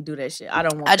 I can't do that shit. I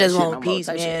don't want I that just shit want no more, peace,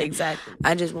 type shit. man. Exactly.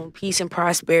 I just want peace and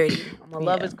prosperity. I'm a Yeah.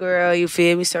 lover's girl, you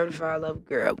feel me? Certified lover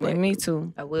girl. But Me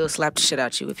too. I will slap the shit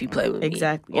out you if you play with me.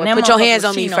 Exactly. Or And that put your motherfucker hands was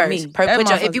on me cheating on first. me.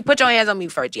 That If you put your hands on me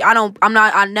first, G.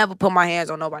 I never put my hands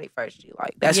on nobody first, G.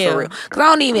 Like, that's Yeah. for real.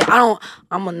 Cause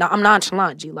I'm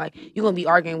nonchalant, G. Like, you gonna be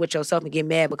arguing with yourself and get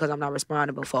mad because I'm not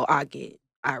responding before I get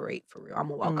irate, for real. I'm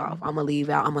gonna walk off. I'm gonna leave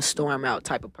out. I'm gonna storm out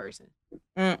type of person.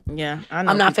 Yeah, I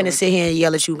know. I'm not finna sit here and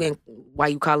yell at you and why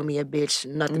you calling me a bitch,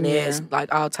 nothing Yeah. else,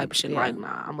 like all type of shit. Yeah. Like, nah,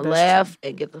 I'm gonna That's laugh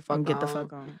and get the fuck and get the on.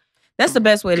 fuck on. That's the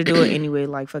best way to do it anyway.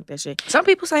 Like, fuck that shit. Some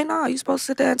people say, nah, you supposed to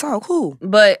sit there and talk. Who?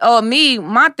 But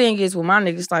my thing is with my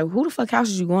niggas, like, who the fuck house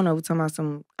is you going over talking about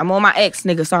some? I'm on my ex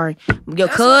nigga, sorry. Your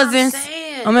That's what cousins. I'm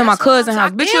saying. I'm in my That's what cousin house.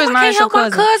 saying. Bitch, you is Damn, not I your can't help my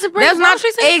cousin. bring That's not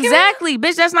groceries to the exactly,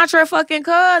 bitch. That's not your fucking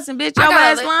cousin, bitch. Your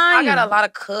ass lying. I got a lot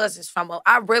of cousins from.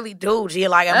 I really do, G.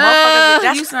 Like, a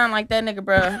motherfucker. You sound like that nigga,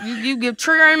 bro. You get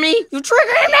triggering me. You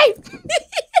triggering me.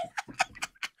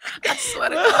 I swear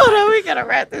to God. Hold on, we gotta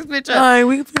wrap this bitch up. All right,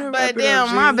 we can But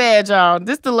damn, my bad, y'all.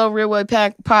 This the Low Real Way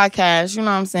podcast. You know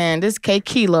what I'm saying? This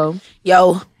Kiloo.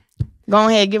 Yo. Go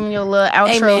ahead, give me your little outro.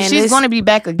 Hey, man, She's gonna be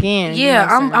back again. Yeah,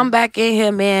 you know what I'm back in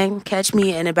here, man. Catch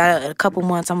me in about a couple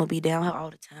months. I'm gonna be down here all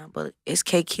the time. But it's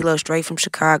Kiloo straight from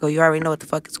Chicago. You already know what the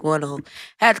fuck is going on.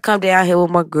 Had to come down here with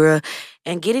my girl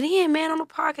and get it in, man, on the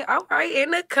podcast. All right,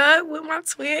 in the cut with my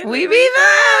twin. We be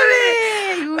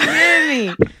vibing. You hear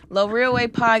me? Low Real Way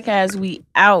podcast. We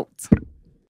out.